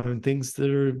commonly known things that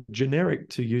are generic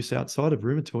to use outside of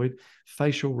rheumatoid,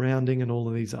 facial rounding and all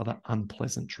of these other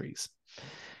unpleasantries.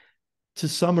 To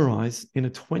summarize, in a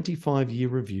 25-year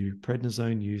review,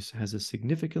 prednisone use has a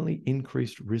significantly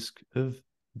increased risk of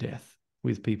death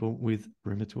with people with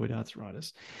rheumatoid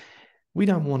arthritis. We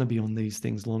don't want to be on these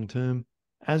things long-term.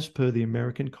 As per the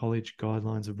American College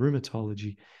Guidelines of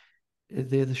Rheumatology,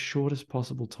 they're the shortest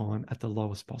possible time at the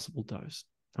lowest possible dose,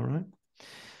 all right?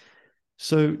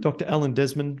 So Dr. Alan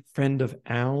Desmond, friend of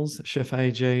ours, Chef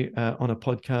AJ, on a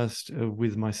podcast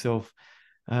with myself,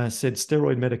 said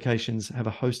steroid medications have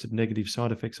a host of negative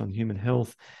side effects on human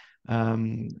health.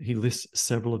 He lists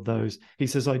several of those. He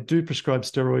says, I do prescribe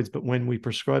steroids, but when we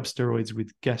prescribe steroids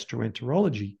with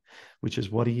gastroenterology, which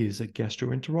is what he is, a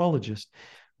gastroenterologist,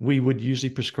 we would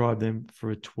usually prescribe them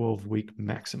for a 12-week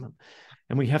maximum.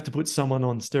 And we have to put someone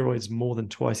on steroids more than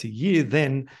twice a year,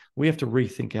 then we have to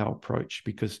rethink our approach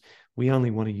because We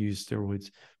only want to use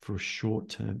steroids for a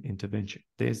short-term intervention.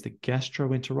 There's the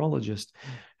gastroenterologist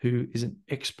who is an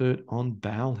expert on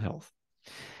bowel health.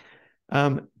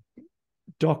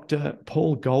 Dr.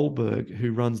 Paul Goldberg,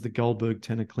 who runs the Goldberg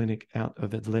Tenor Clinic out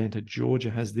of Atlanta, Georgia,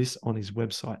 has this on his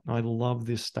website. And I love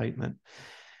this statement.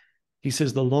 He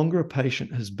says, the longer a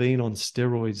patient has been on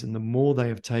steroids and the more they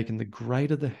have taken, the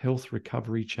greater the health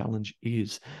recovery challenge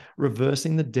is.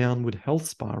 Reversing the downward health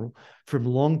spiral from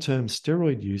long-term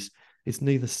steroid use is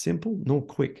neither simple nor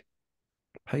quick.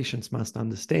 Patients must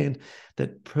understand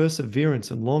that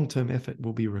perseverance and long-term effort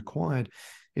will be required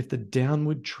if the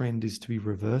downward trend is to be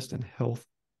reversed and health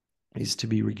is to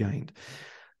be regained.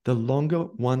 The longer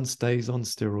one stays on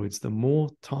steroids, the more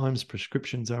times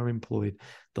prescriptions are employed,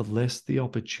 the less the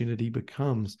opportunity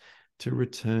becomes to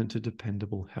return to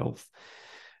dependable health.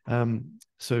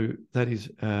 So that is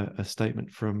a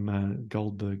statement from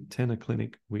Goldberg Tenor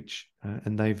Clinic, which,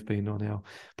 and they've been on our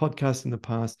podcast in the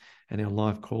past and our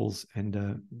live calls,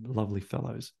 and lovely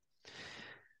fellows.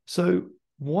 So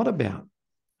what about,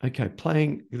 okay,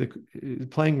 playing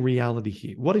reality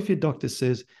here. What if your doctor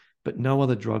says, but no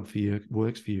other drug for you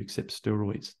works for you except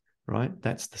steroids, right?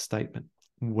 That's the statement.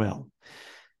 Well,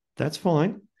 that's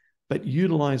fine, but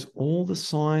utilize all the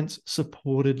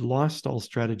science-supported lifestyle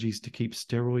strategies to keep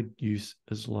steroid use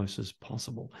as low as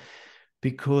possible.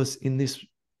 Because in this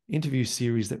interview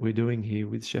series that we're doing here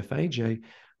with Chef AJ,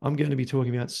 I'm going to be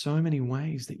talking about so many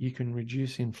ways that you can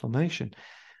reduce inflammation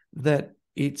that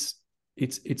it's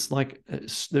like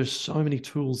there's so many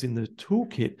tools in the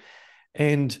toolkit,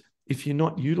 and if you're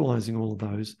not utilizing all of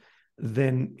those,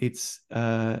 then it's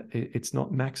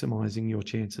not maximizing your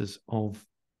chances of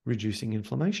reducing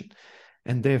inflammation.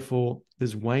 And therefore,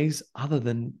 there's ways other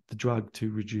than the drug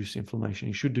to reduce inflammation.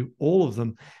 You should do all of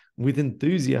them with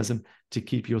enthusiasm to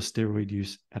keep your steroid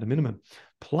use at a minimum.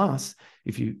 Plus,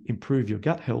 if you improve your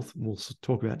gut health, we'll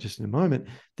talk about just in a moment,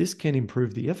 this can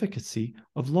improve the efficacy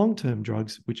of long-term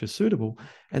drugs which are suitable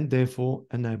and therefore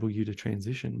enable you to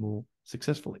transition more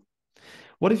successfully.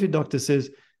 What if your doctor says,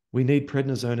 we need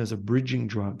prednisone as a bridging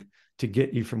drug to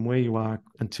get you from where you are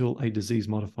until a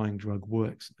disease-modifying drug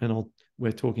works? And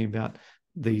we're talking about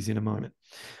these in a moment.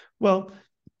 Well,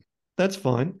 that's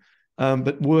fine,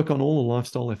 but work on all the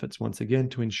lifestyle efforts once again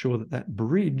to ensure that that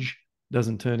bridge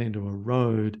doesn't turn into a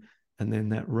road, and then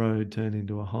that road turn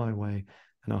into a highway,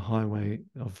 and a highway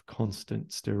of constant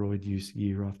steroid use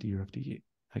year after year after year,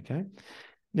 okay?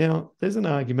 Now, there's an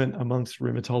argument amongst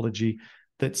rheumatology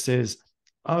that says,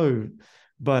 oh,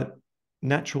 but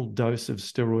natural dose of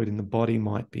steroid in the body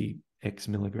might be X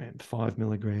milligram, 5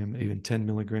 milligram, even 10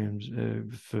 milligrams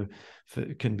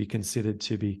can be considered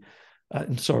to be,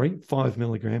 5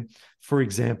 milligram, for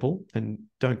example, and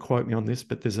don't quote me on this,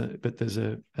 but there's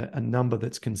a number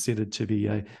that's considered to be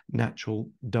a natural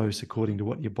dose according to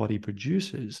what your body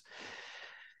produces.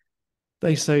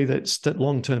 They say that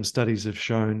long-term studies have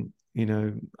shown,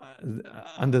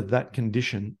 under that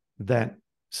condition, that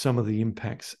some of the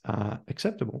impacts are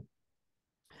acceptable.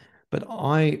 But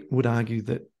I would argue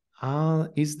that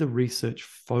is the research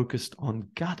focused on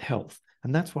gut health?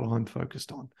 And that's what I'm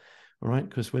focused on, all right?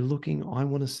 Because I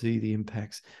want to see the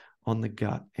impacts on the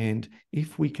gut. And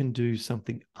if we can do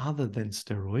something other than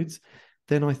steroids,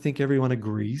 then I think everyone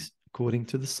agrees, according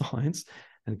to the science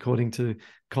and according to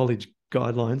college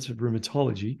guidelines of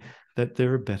rheumatology, that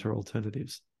there are better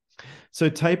alternatives. So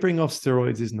tapering off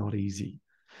steroids is not easy.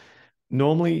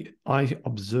 Normally, I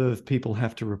observe people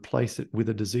have to replace it with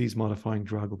a disease-modifying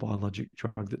drug or biologic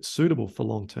drug that's suitable for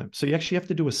long-term. So you actually have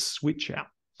to do a switch out.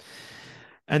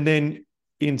 And then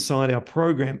inside our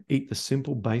program, eat the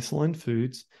simple baseline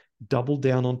foods, double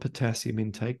down on potassium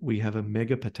intake. We have a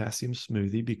mega potassium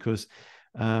smoothie because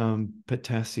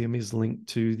potassium is linked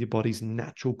to the body's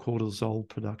natural cortisol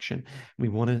production. We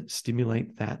want to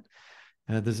stimulate that.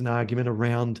 There's an argument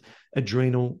around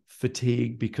adrenal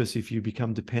fatigue because if you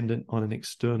become dependent on an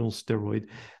external steroid,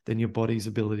 then your body's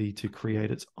ability to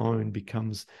create its own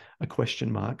becomes a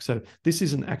question mark. So this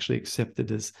isn't actually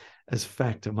accepted as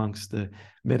fact amongst the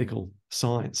medical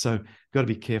science. So got to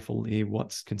be careful here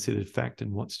what's considered fact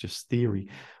and what's just theory.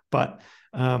 But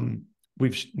the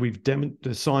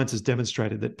science has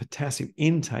demonstrated that potassium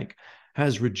intake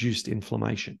has reduced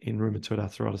inflammation in rheumatoid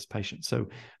arthritis patients. So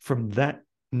from that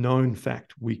known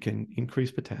fact, we can increase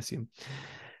potassium.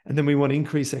 And then we want to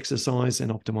increase exercise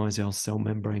and optimize our cell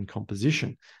membrane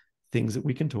composition, things that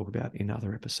we can talk about in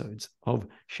other episodes of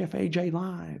Chef AJ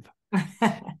Live.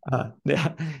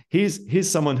 Now, here's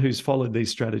someone who's followed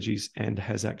these strategies and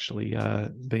has actually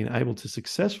been able to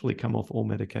successfully come off all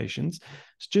medications,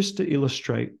 just to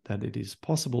illustrate that it is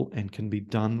possible and can be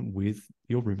done with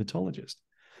your rheumatologist.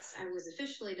 I was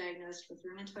officially diagnosed with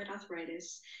rheumatoid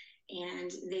arthritis,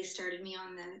 and they started me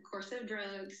on the course of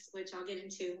drugs, which I'll get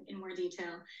into in more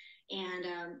detail. And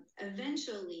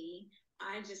eventually,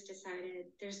 I just decided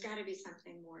there's got to be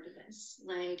something more to this.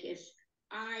 Like, if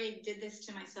I did this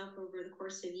to myself over the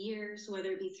course of years,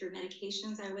 whether it be through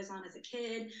medications I was on as a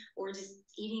kid or just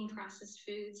eating processed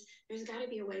foods, there's got to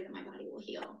be a way that my body will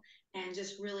heal. And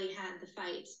just really had the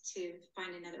fight to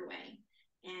find another way.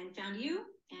 And found you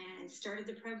and started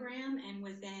the program, and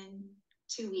within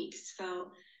 2 weeks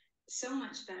felt so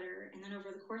much better. And then over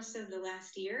the course of the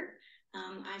last year,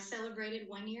 I celebrated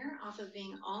 1 year off of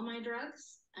being all my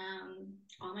drugs,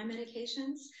 all my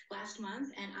medications last month,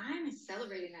 and I'm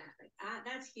celebrating that. Like,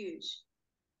 that's huge.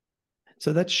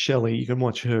 So that's Shelley. You can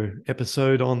watch her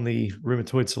episode on the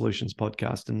Rheumatoid Solutions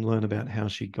podcast and learn about how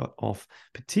she got off,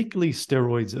 particularly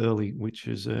steroids early, which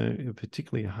is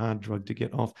particularly a hard drug to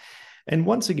get off. And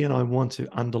once again, I want to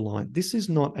underline, this is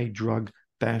not a drug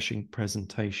bashing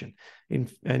presentation.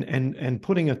 And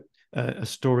putting a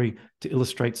story to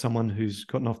illustrate someone who's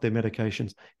gotten off their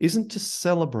medications isn't to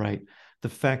celebrate the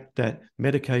fact that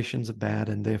medications are bad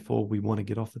and therefore we want to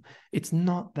get off them. It's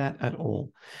not that at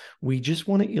all. We just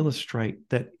want to illustrate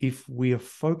that if we are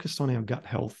focused on our gut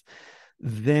health,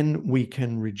 then we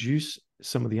can reduce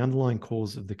some of the underlying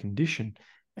cause of the condition.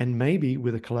 And maybe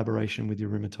with a collaboration with your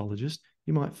rheumatologist,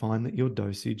 you might find that your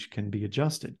dosage can be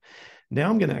adjusted. Now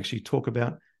I'm going to actually talk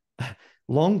about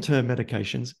long-term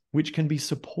medications, which can be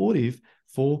supportive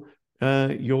for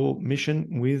your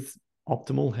mission with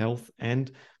optimal health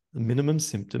and minimum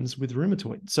symptoms with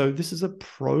rheumatoid. So this is a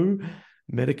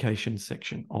pro-medication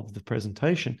section of the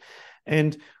presentation.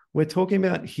 And we're talking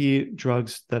about here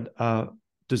drugs that are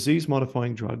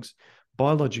disease-modifying drugs,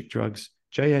 biologic drugs,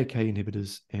 JAK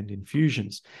inhibitors, and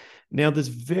infusions. Now, there's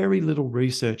very little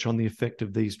research on the effect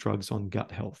of these drugs on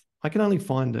gut health. I can only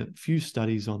find a few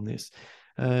studies on this.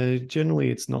 Generally,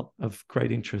 it's not of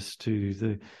great interest to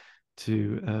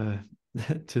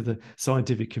the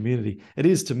scientific community. It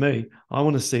is to me. I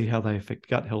want to see how they affect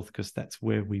gut health because that's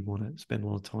where we want to spend a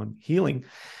lot of time healing.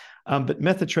 But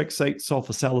methotrexate,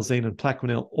 sulfasalazine, and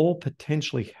Plaquenil all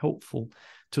potentially helpful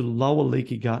to lower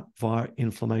leaky gut via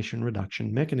inflammation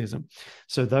reduction mechanism.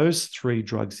 So those three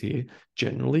drugs here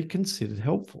generally considered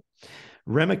helpful.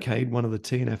 Remicade, one of the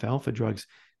TNF alpha drugs,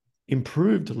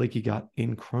 improved leaky gut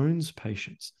in Crohn's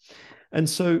patients. And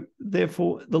so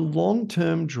therefore the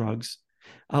long-term drugs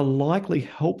are likely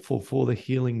helpful for the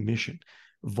healing mission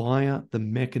via the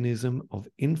mechanism of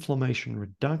inflammation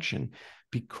reduction,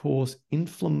 because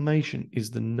inflammation is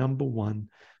the number one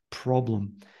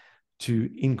problem to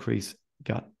increase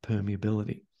gut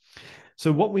permeability.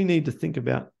 So what we need to think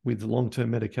about with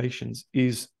long-term medications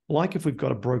is, like if we've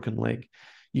got a broken leg,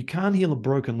 you can't heal a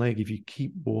broken leg if you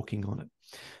keep walking on it.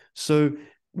 So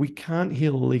we can't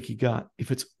heal a leaky gut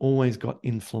if it's always got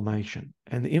inflammation.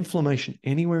 And the inflammation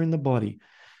anywhere in the body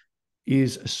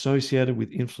is associated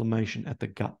with inflammation at the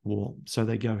gut wall. So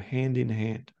they go hand in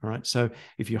hand, all right? So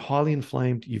if you're highly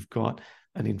inflamed, you've got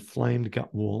an inflamed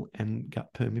gut wall and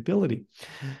gut permeability.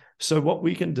 So what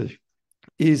we can do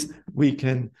is we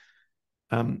can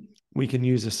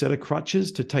use a set of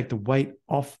crutches to take the weight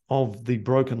off of the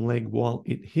broken leg while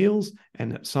it heals.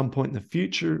 And at some point in the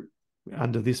future,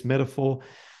 under this metaphor,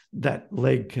 that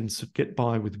leg can get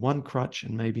by with one crutch,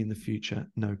 and maybe in the future,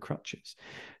 no crutches.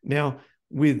 Now,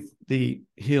 with the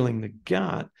healing the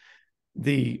gut,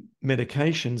 the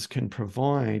medications can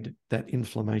provide that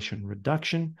inflammation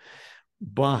reduction,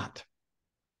 but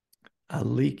a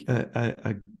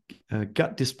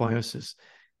gut dysbiosis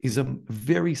is a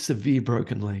very severe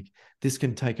broken leg. This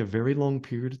can take a very long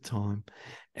period of time,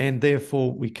 and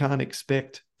therefore we can't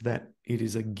expect that it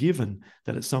is a given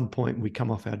that at some point we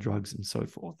come off our drugs and so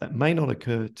forth. That may not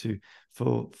occur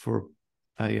for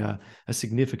a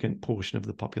significant portion of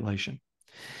the population.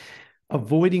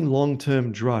 Avoiding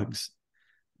long-term drugs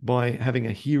by having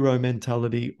a hero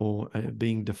mentality or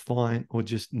being defiant or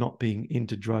just not being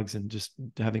into drugs and just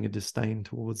having a disdain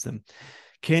towards them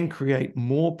can create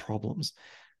more problems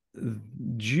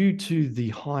due to the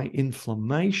high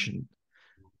inflammation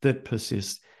that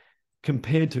persists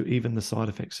compared to even the side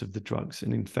effects of the drugs.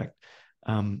 And in fact,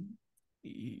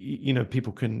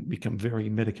 people can become very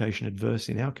medication adverse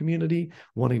in our community,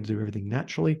 wanting to do everything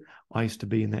naturally. I used to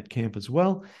be in that camp as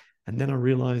well. And then I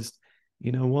realized,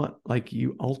 you know what, like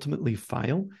you ultimately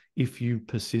fail if you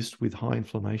persist with high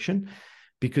inflammation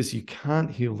because you can't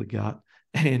heal the gut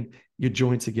and your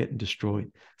joints are getting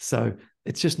destroyed. So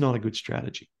it's just not a good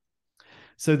strategy.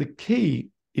 So the key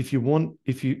if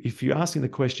you're asking the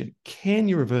question, can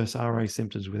you reverse RA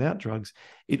symptoms without drugs?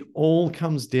 It all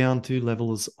comes down to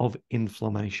levels of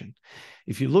inflammation.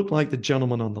 If you look like the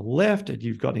gentleman on the left and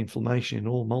you've got inflammation in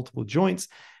all multiple joints,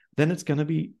 then it's going to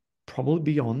be probably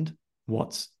beyond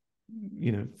what's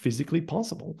physically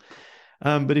possible.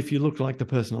 But if you look like the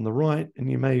person on the right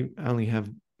and you may only have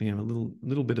a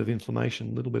little bit of inflammation,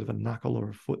 a little bit of a knuckle or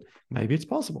a foot, maybe it's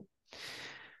possible.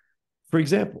 For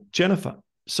example, Jennifer.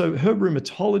 So her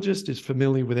rheumatologist is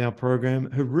familiar with our program.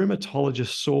 Her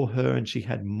rheumatologist saw her and she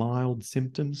had mild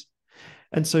symptoms.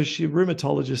 And so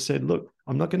rheumatologist said, look,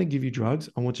 I'm not going to give you drugs.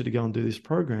 I want you to go and do this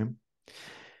program.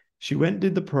 She went and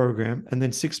did the program. And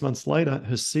then 6 months later,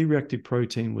 her C-reactive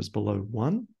protein was below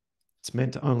 1. It's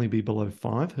meant to only be below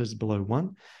 5. Hers is below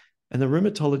 1. And the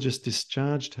rheumatologist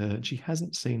discharged her and she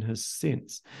hasn't seen her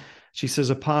since. She says,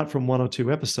 apart from 1 or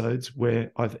 2 episodes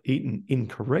where I've eaten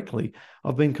incorrectly,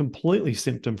 I've been completely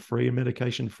symptom-free and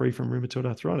medication-free from rheumatoid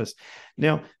arthritis.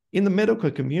 Now, in the medical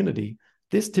community,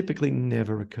 this typically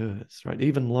never occurs, right?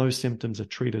 Even low symptoms are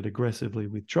treated aggressively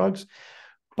with drugs.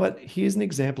 But here's an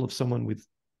example of someone with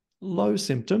low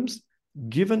symptoms,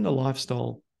 given a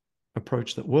lifestyle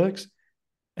approach that works,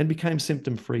 and became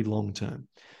symptom-free long-term.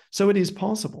 So it is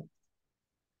possible.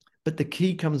 But the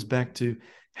key comes back to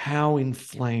how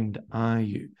inflamed are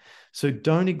you? So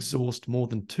don't exhaust more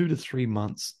than 2 to 3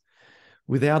 months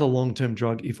without a long-term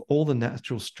drug if all the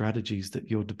natural strategies that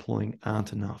you're deploying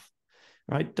aren't enough,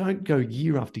 right? Don't go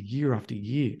year after year after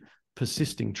year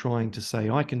persisting, trying to say,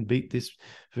 I can beat this,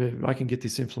 I can get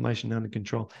this inflammation under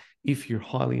control if you're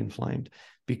highly inflamed,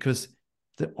 because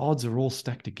the odds are all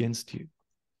stacked against you.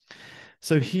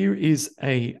 So here is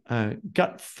a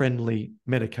gut-friendly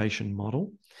medication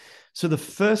model. So the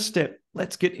first step,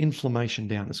 let's get inflammation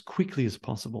down as quickly as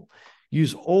possible.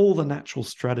 Use all the natural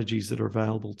strategies that are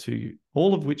available to you,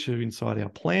 all of which are inside our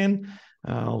plan.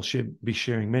 I'll be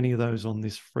sharing many of those on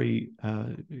this free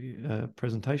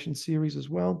presentation series as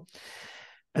well.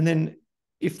 And then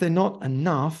if they're not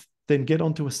enough, then get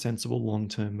onto a sensible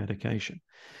long-term medication.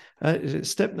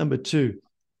 Step number 2,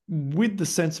 with the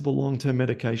sensible long-term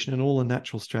medication and all the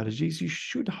natural strategies, you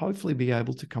should hopefully be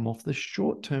able to come off the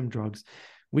short-term drugs,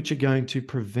 which are going to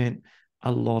prevent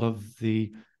a lot of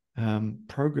the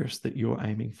progress that you're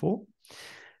aiming for.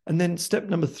 And then step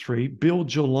number 3,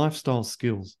 build your lifestyle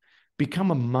skills.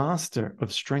 Become a master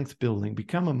of strength building.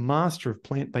 Become a master of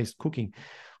plant-based cooking.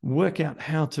 Work out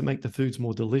how to make the foods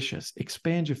more delicious.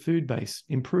 Expand your food base.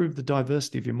 Improve the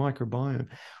diversity of your microbiome.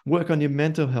 Work on your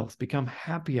mental health. Become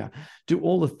happier. Do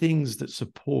all the things that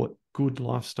support good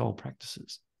lifestyle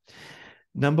practices.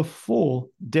 Number 4,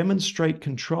 demonstrate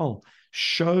control.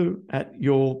 Show at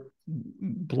your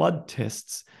blood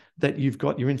tests that you've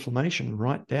got your inflammation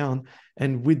right down,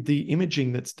 and with the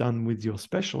imaging that's done with your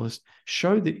specialist,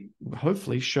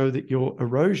 hopefully show that your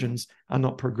erosions are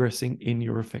not progressing in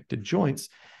your affected joints.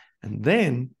 And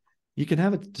then you can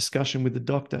have a discussion with the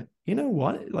doctor. You know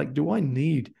what? Like, do I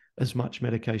need as much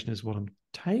medication as what I'm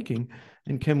taking?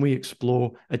 And can we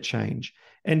explore a change?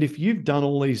 And if you've done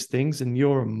all these things and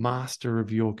you're a master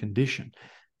of your condition,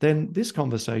 then this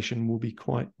conversation will be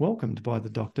quite welcomed by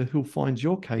the doctor, who'll find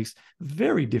your case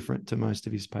very different to most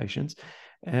of his patients,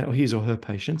 or his or her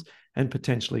patients, and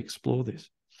potentially explore this.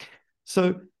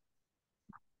 So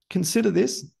consider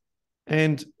this.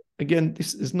 And again,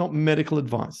 this is not medical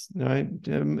advice, right?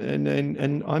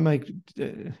 And I may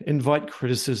invite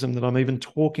criticism that I'm even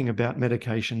talking about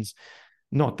medications,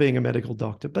 not being a medical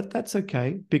doctor, but that's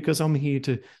okay, because I'm here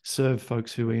to serve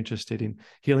folks who are interested in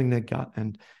healing their gut,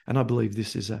 and I believe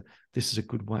this is a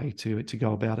good way to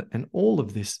go about it. And all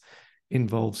of this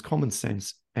involves common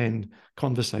sense and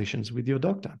conversations with your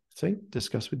doctor. See,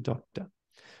 discuss with doctor.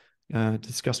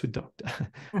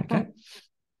 Okay.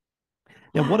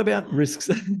 Now, what about risks?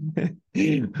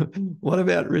 What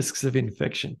about risks of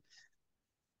infection?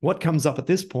 What comes up at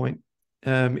this point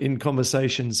in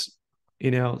conversations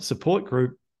in our support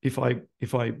group, if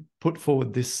I put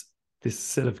forward this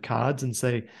set of cards and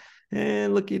say,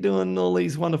 look, you're doing all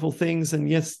these wonderful things, and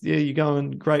yes, yeah, you're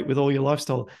going great with all your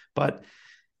lifestyle, but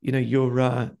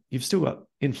you've still got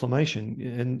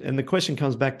inflammation, and the question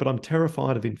comes back, but I'm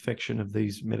terrified of infection of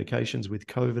these medications with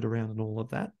COVID around and all of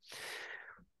that.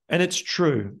 And it's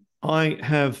true. I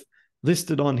have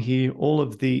listed on here all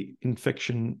of the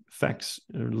infection facts,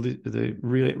 the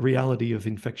reality of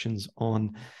infections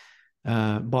on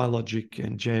biologic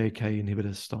and JAK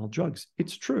inhibitor style drugs.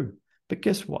 It's true. But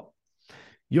guess what?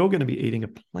 You're going to be eating a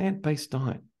plant-based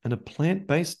diet, and a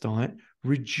plant-based diet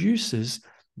reduces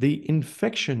the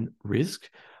infection risk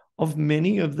of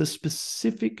many of the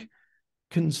specific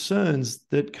concerns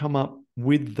that come up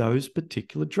with those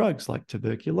particular drugs like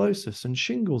tuberculosis and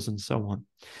shingles and so on.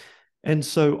 And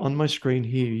so on my screen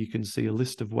here, you can see a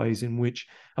list of ways in which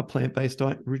a plant-based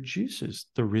diet reduces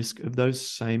the risk of those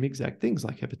same exact things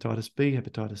like hepatitis B,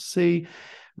 hepatitis C,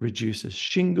 reduces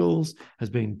shingles, has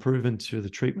been proven to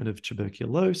the treatment of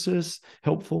tuberculosis,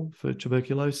 helpful for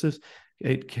tuberculosis.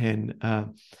 It can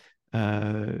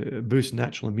boost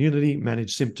natural immunity,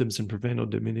 manage symptoms, and prevent or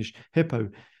diminish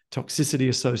hepatotoxicity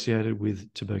associated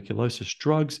with tuberculosis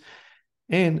drugs.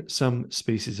 And some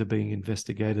species are being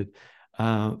investigated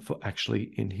for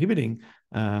actually inhibiting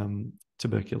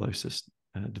tuberculosis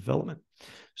development.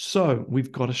 So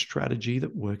we've got a strategy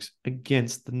that works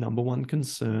against the number one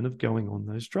concern of going on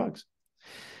those drugs.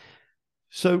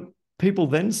 So people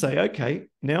then say, okay,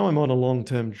 now I'm on a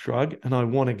long-term drug and I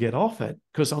want to get off it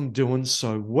because I'm doing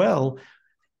so well.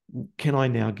 Can I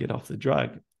now get off the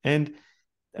drug? And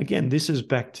again, this is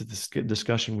back to this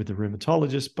discussion with the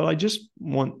rheumatologist, but I just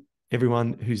want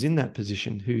everyone who's in that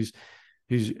position, who's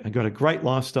got a great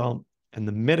lifestyle and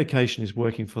the medication is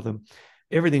working for them,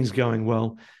 everything's going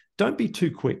well, don't be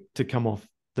too quick to come off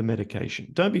the medication.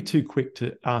 Don't be too quick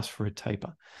to ask for a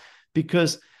taper,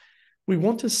 because we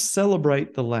want to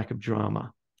celebrate the lack of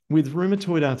drama. With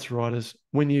rheumatoid arthritis,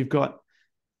 when you've got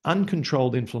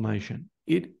uncontrolled inflammation,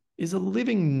 it is a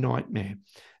living nightmare.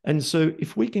 And so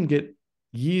if we can get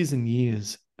years and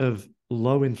years of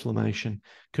low inflammation,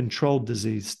 controlled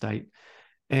disease state,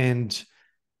 and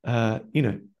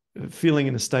feeling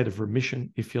in a state of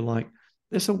remission, if you like,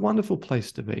 it's a wonderful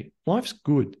place to be. Life's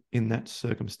good in that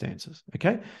circumstances,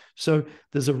 okay? So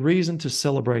there's a reason to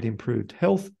celebrate improved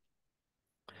health,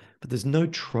 but there's no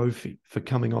trophy for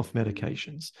coming off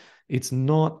medications. It's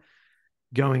not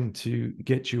going to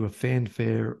get you a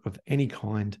fanfare of any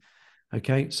kind,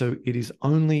 okay? So it is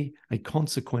only a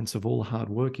consequence of all the hard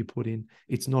work you put in.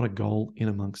 It's not a goal in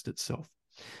amongst itself.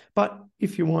 But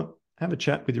if you want, have a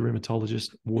chat with your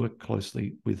rheumatologist, work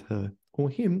closely with her or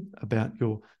him about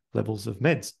your levels of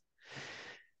meds.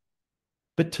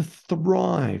 But to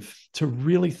thrive, to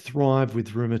really thrive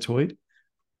with rheumatoid,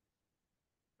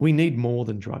 we need more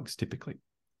than drugs typically.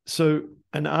 So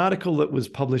an article that was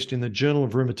published in the Journal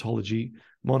of Rheumatology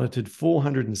monitored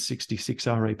 466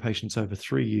 RA patients over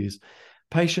 3 years.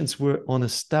 Patients were on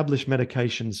established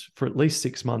medications for at least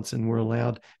 6 months and were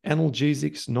allowed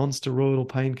analgesics, non-steroidal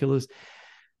painkillers.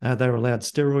 They were allowed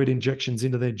steroid injections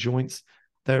into their joints.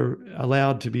 They were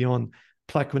allowed to be on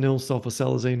Plaquenil,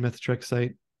 sulfasalazine,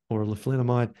 methotrexate, or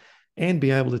leflunomide, and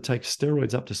be able to take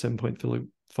steroids up to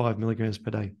 7.5 milligrams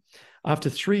per day. After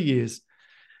 3 years,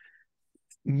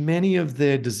 many of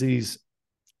their disease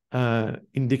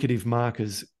indicative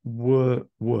markers were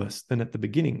worse than at the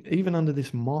beginning, even under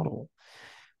this model.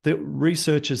 The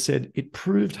researchers said it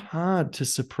proved hard to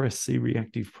suppress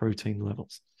C-reactive protein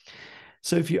levels.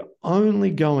 So if you're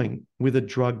only going with a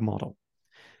drug model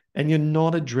and you're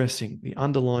not addressing the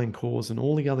underlying cause and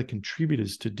all the other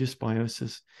contributors to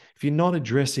dysbiosis, if you're not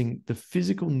addressing the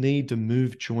physical need to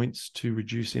move joints to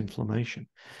reduce inflammation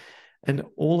and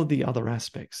all of the other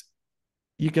aspects,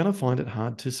 you're going to find it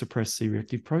hard to suppress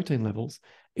C-reactive protein levels,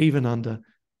 even under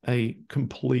a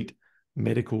complete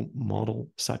medical model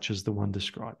such as the one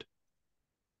described.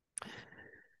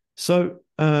 So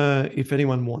if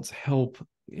anyone wants help,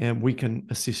 we can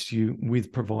assist you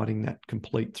with providing that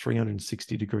complete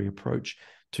 360-degree approach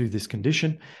to this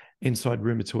condition. Inside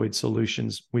Rheumatoid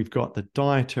Solutions, we've got the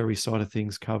dietary side of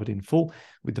things covered in full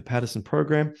with the Paddison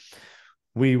program.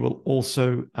 We will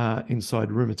also, inside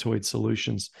Rheumatoid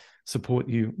Solutions, support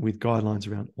you with guidelines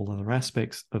around all other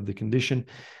aspects of the condition.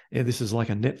 This is like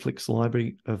a Netflix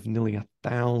library of nearly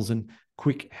 1,000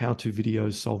 quick how-to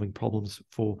videos solving problems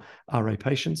for RA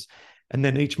patients. And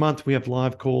then each month we have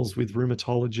live calls with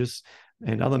rheumatologists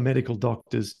and other medical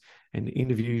doctors and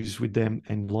interviews with them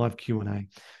and live Q&A.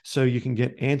 So you can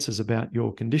get answers about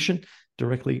your condition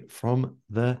directly from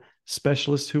the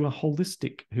specialists who are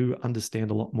holistic, who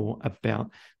understand a lot more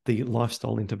about the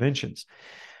lifestyle interventions.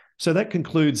 So that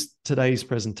concludes today's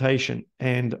presentation.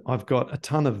 And I've got a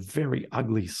ton of very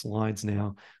ugly slides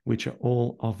now, which are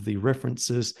all of the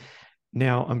references.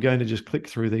 Now I'm going to just click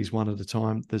through these one at a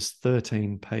time. There's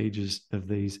 13 pages of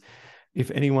these.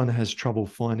 If anyone has trouble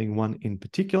finding one in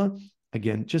particular,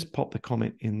 again, just pop the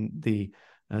comment in the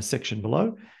section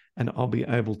below, and I'll be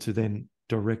able to then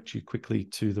direct you quickly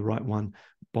to the right one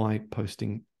by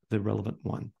posting the relevant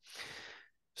one.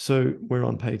 So we're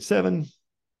on page 7,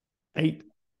 8.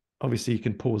 Obviously, you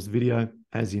can pause the video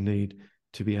as you need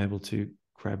to be able to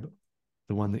grab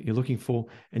the one that you're looking for,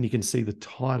 and you can see the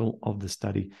title of the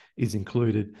study is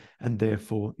included, and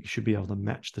therefore you should be able to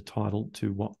match the title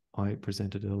to what I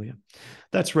presented earlier.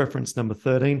 That's reference number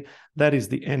 13. That is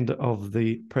the end of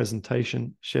the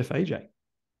presentation, Chef AJ.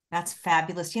 That's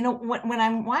fabulous. You know, when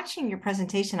I'm watching your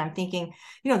presentation, I'm thinking,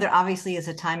 you know, there obviously is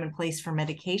a time and place for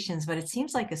medications, but it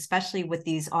seems like, especially with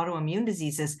these autoimmune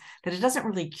diseases, that it doesn't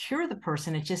really cure the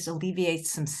person. It just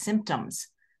alleviates some symptoms.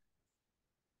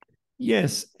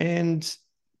 Yes, and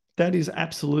that is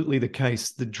absolutely the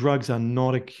case. The drugs are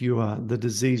not a cure. The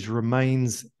disease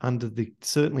remains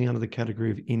certainly under the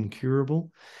category of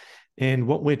incurable. And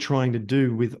what we're trying to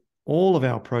do with all of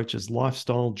our approaches,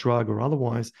 lifestyle, drug, or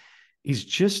otherwise, is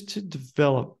just to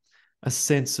develop a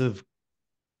sense of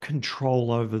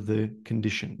control over the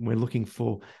condition. We're looking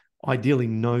for ideally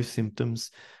no symptoms,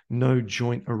 no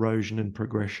joint erosion and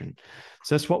progression.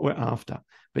 So that's what we're after.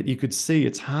 But you could see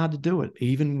it's hard to do it,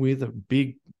 even with a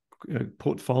big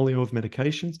portfolio of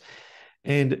medications.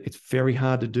 And it's very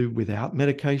hard to do without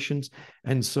medications.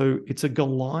 And so it's a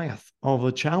Goliath of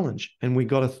a challenge, and we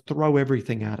got to throw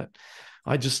everything at it.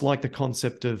 I just like the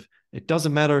concept of, it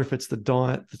doesn't matter if it's the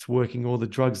diet that's working or the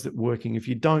drugs that are working. If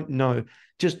you don't know,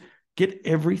 just get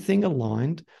everything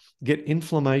aligned, get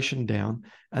inflammation down,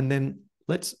 and then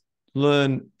let's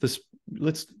learn this.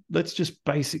 Let's just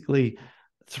basically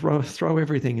throw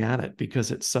everything at it, because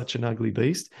it's such an ugly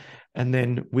beast. And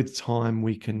then with time,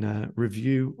 we can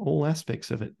review all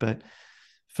aspects of it. But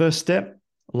first step,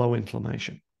 low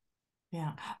inflammation.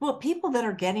 Yeah. Well, people that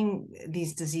are getting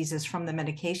these diseases from the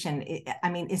medication, I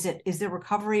mean, is their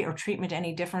recovery or treatment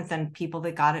any different than people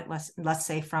that got it, let's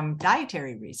say, from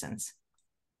dietary reasons?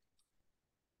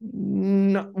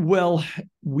 No, well,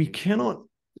 we cannot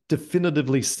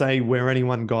definitively say where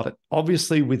anyone got it.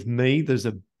 Obviously, with me, there's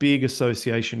a big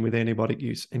association with antibiotic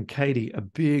use, and Katie, a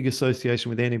big association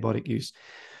with antibiotic use.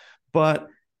 But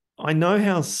I know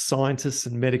how scientists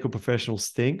and medical professionals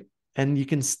think, and you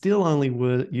can still only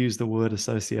use the word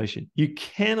association. You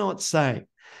cannot say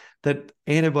that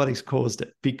antibiotics caused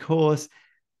it, because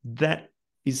that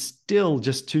is still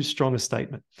just too strong a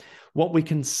statement. What we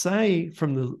can say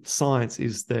from the science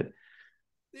is that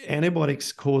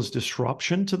antibiotics cause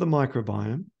disruption to the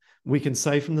microbiome. We can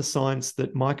say from the science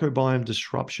that microbiome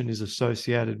disruption is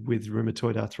associated with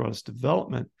rheumatoid arthritis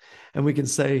development. And we can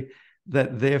say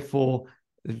that, therefore,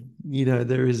 you know,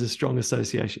 there is a strong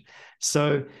association.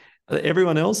 So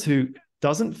everyone else who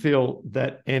doesn't feel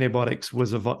that antibiotics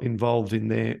was involved in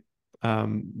their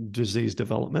disease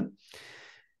development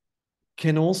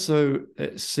can also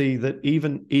see that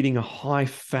even eating a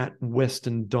high-fat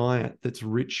Western diet that's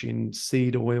rich in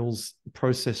seed oils,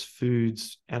 processed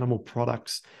foods, animal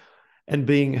products, and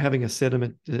having a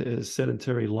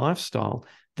sedentary lifestyle,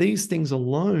 these things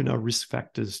alone are risk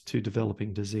factors to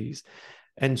developing disease.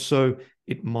 And so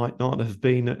it might not have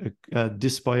been a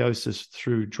dysbiosis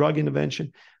through drug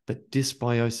intervention, but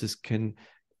dysbiosis can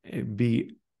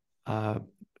be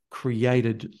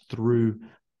created through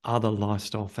other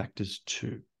lifestyle factors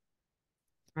too.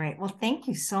 Great. Well, thank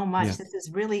you so much. Yeah. This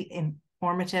is really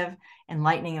informative,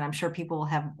 enlightening, and I'm sure people will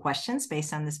have questions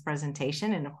based on this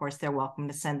presentation. And of course, they're welcome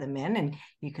to send them in, and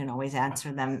you can always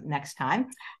answer them next time.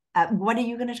 What are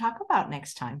you going to talk about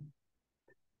next time?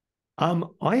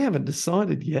 I haven't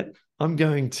decided yet. I'm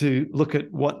going to look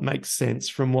at what makes sense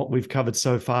from what we've covered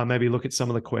so far, maybe look at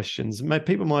some of the questions.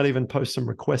 People might even post some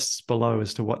requests below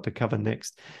as to what to cover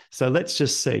next. So let's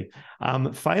just see.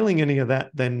 Failing any of that,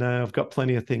 then I've got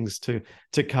plenty of things to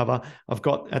cover. I've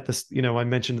got at this, I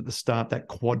mentioned at the start, that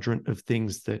quadrant of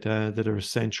things that are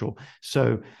essential.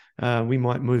 So we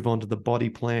might move on to the body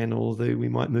plan, or we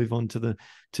might move on to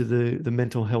the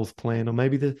mental health plan, or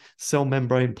maybe the cell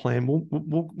membrane plan.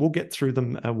 We'll get through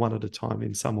them one at a time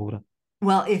in some order.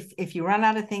 Well, if you run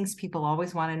out of things, people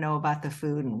always want to know about the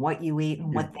food and what you eat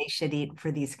and what they should eat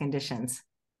for these conditions.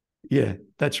 Yeah,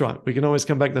 that's right. We can always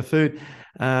come back to food,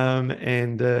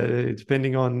 and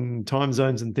depending on time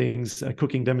zones and things, a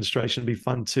cooking demonstration would be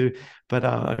fun too. But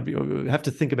I have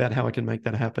to think about how I can make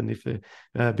that happen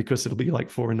because it'll be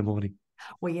like 4 a.m. Well,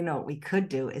 what we could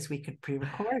do is we could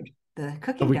pre-record the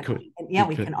cooking. We could. Yeah,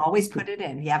 we can always put it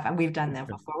in. Yeah, we've done that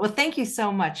before. Well, thank you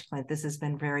so much, Clint. This has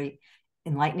been very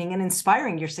enlightening and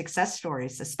inspiring, your success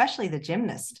stories, especially the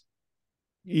gymnast.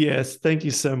 Yes, thank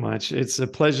you so much. It's a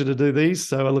pleasure to do these,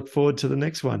 so I look forward to the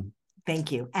next one.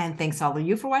 Thank you. And thanks all of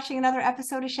you for watching another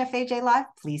episode of Chef AJ Live.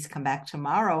 Please come back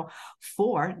tomorrow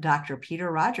for Dr.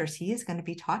 Peter Rogers. He is going to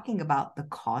be talking about the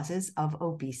causes of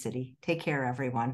obesity. Take care, everyone.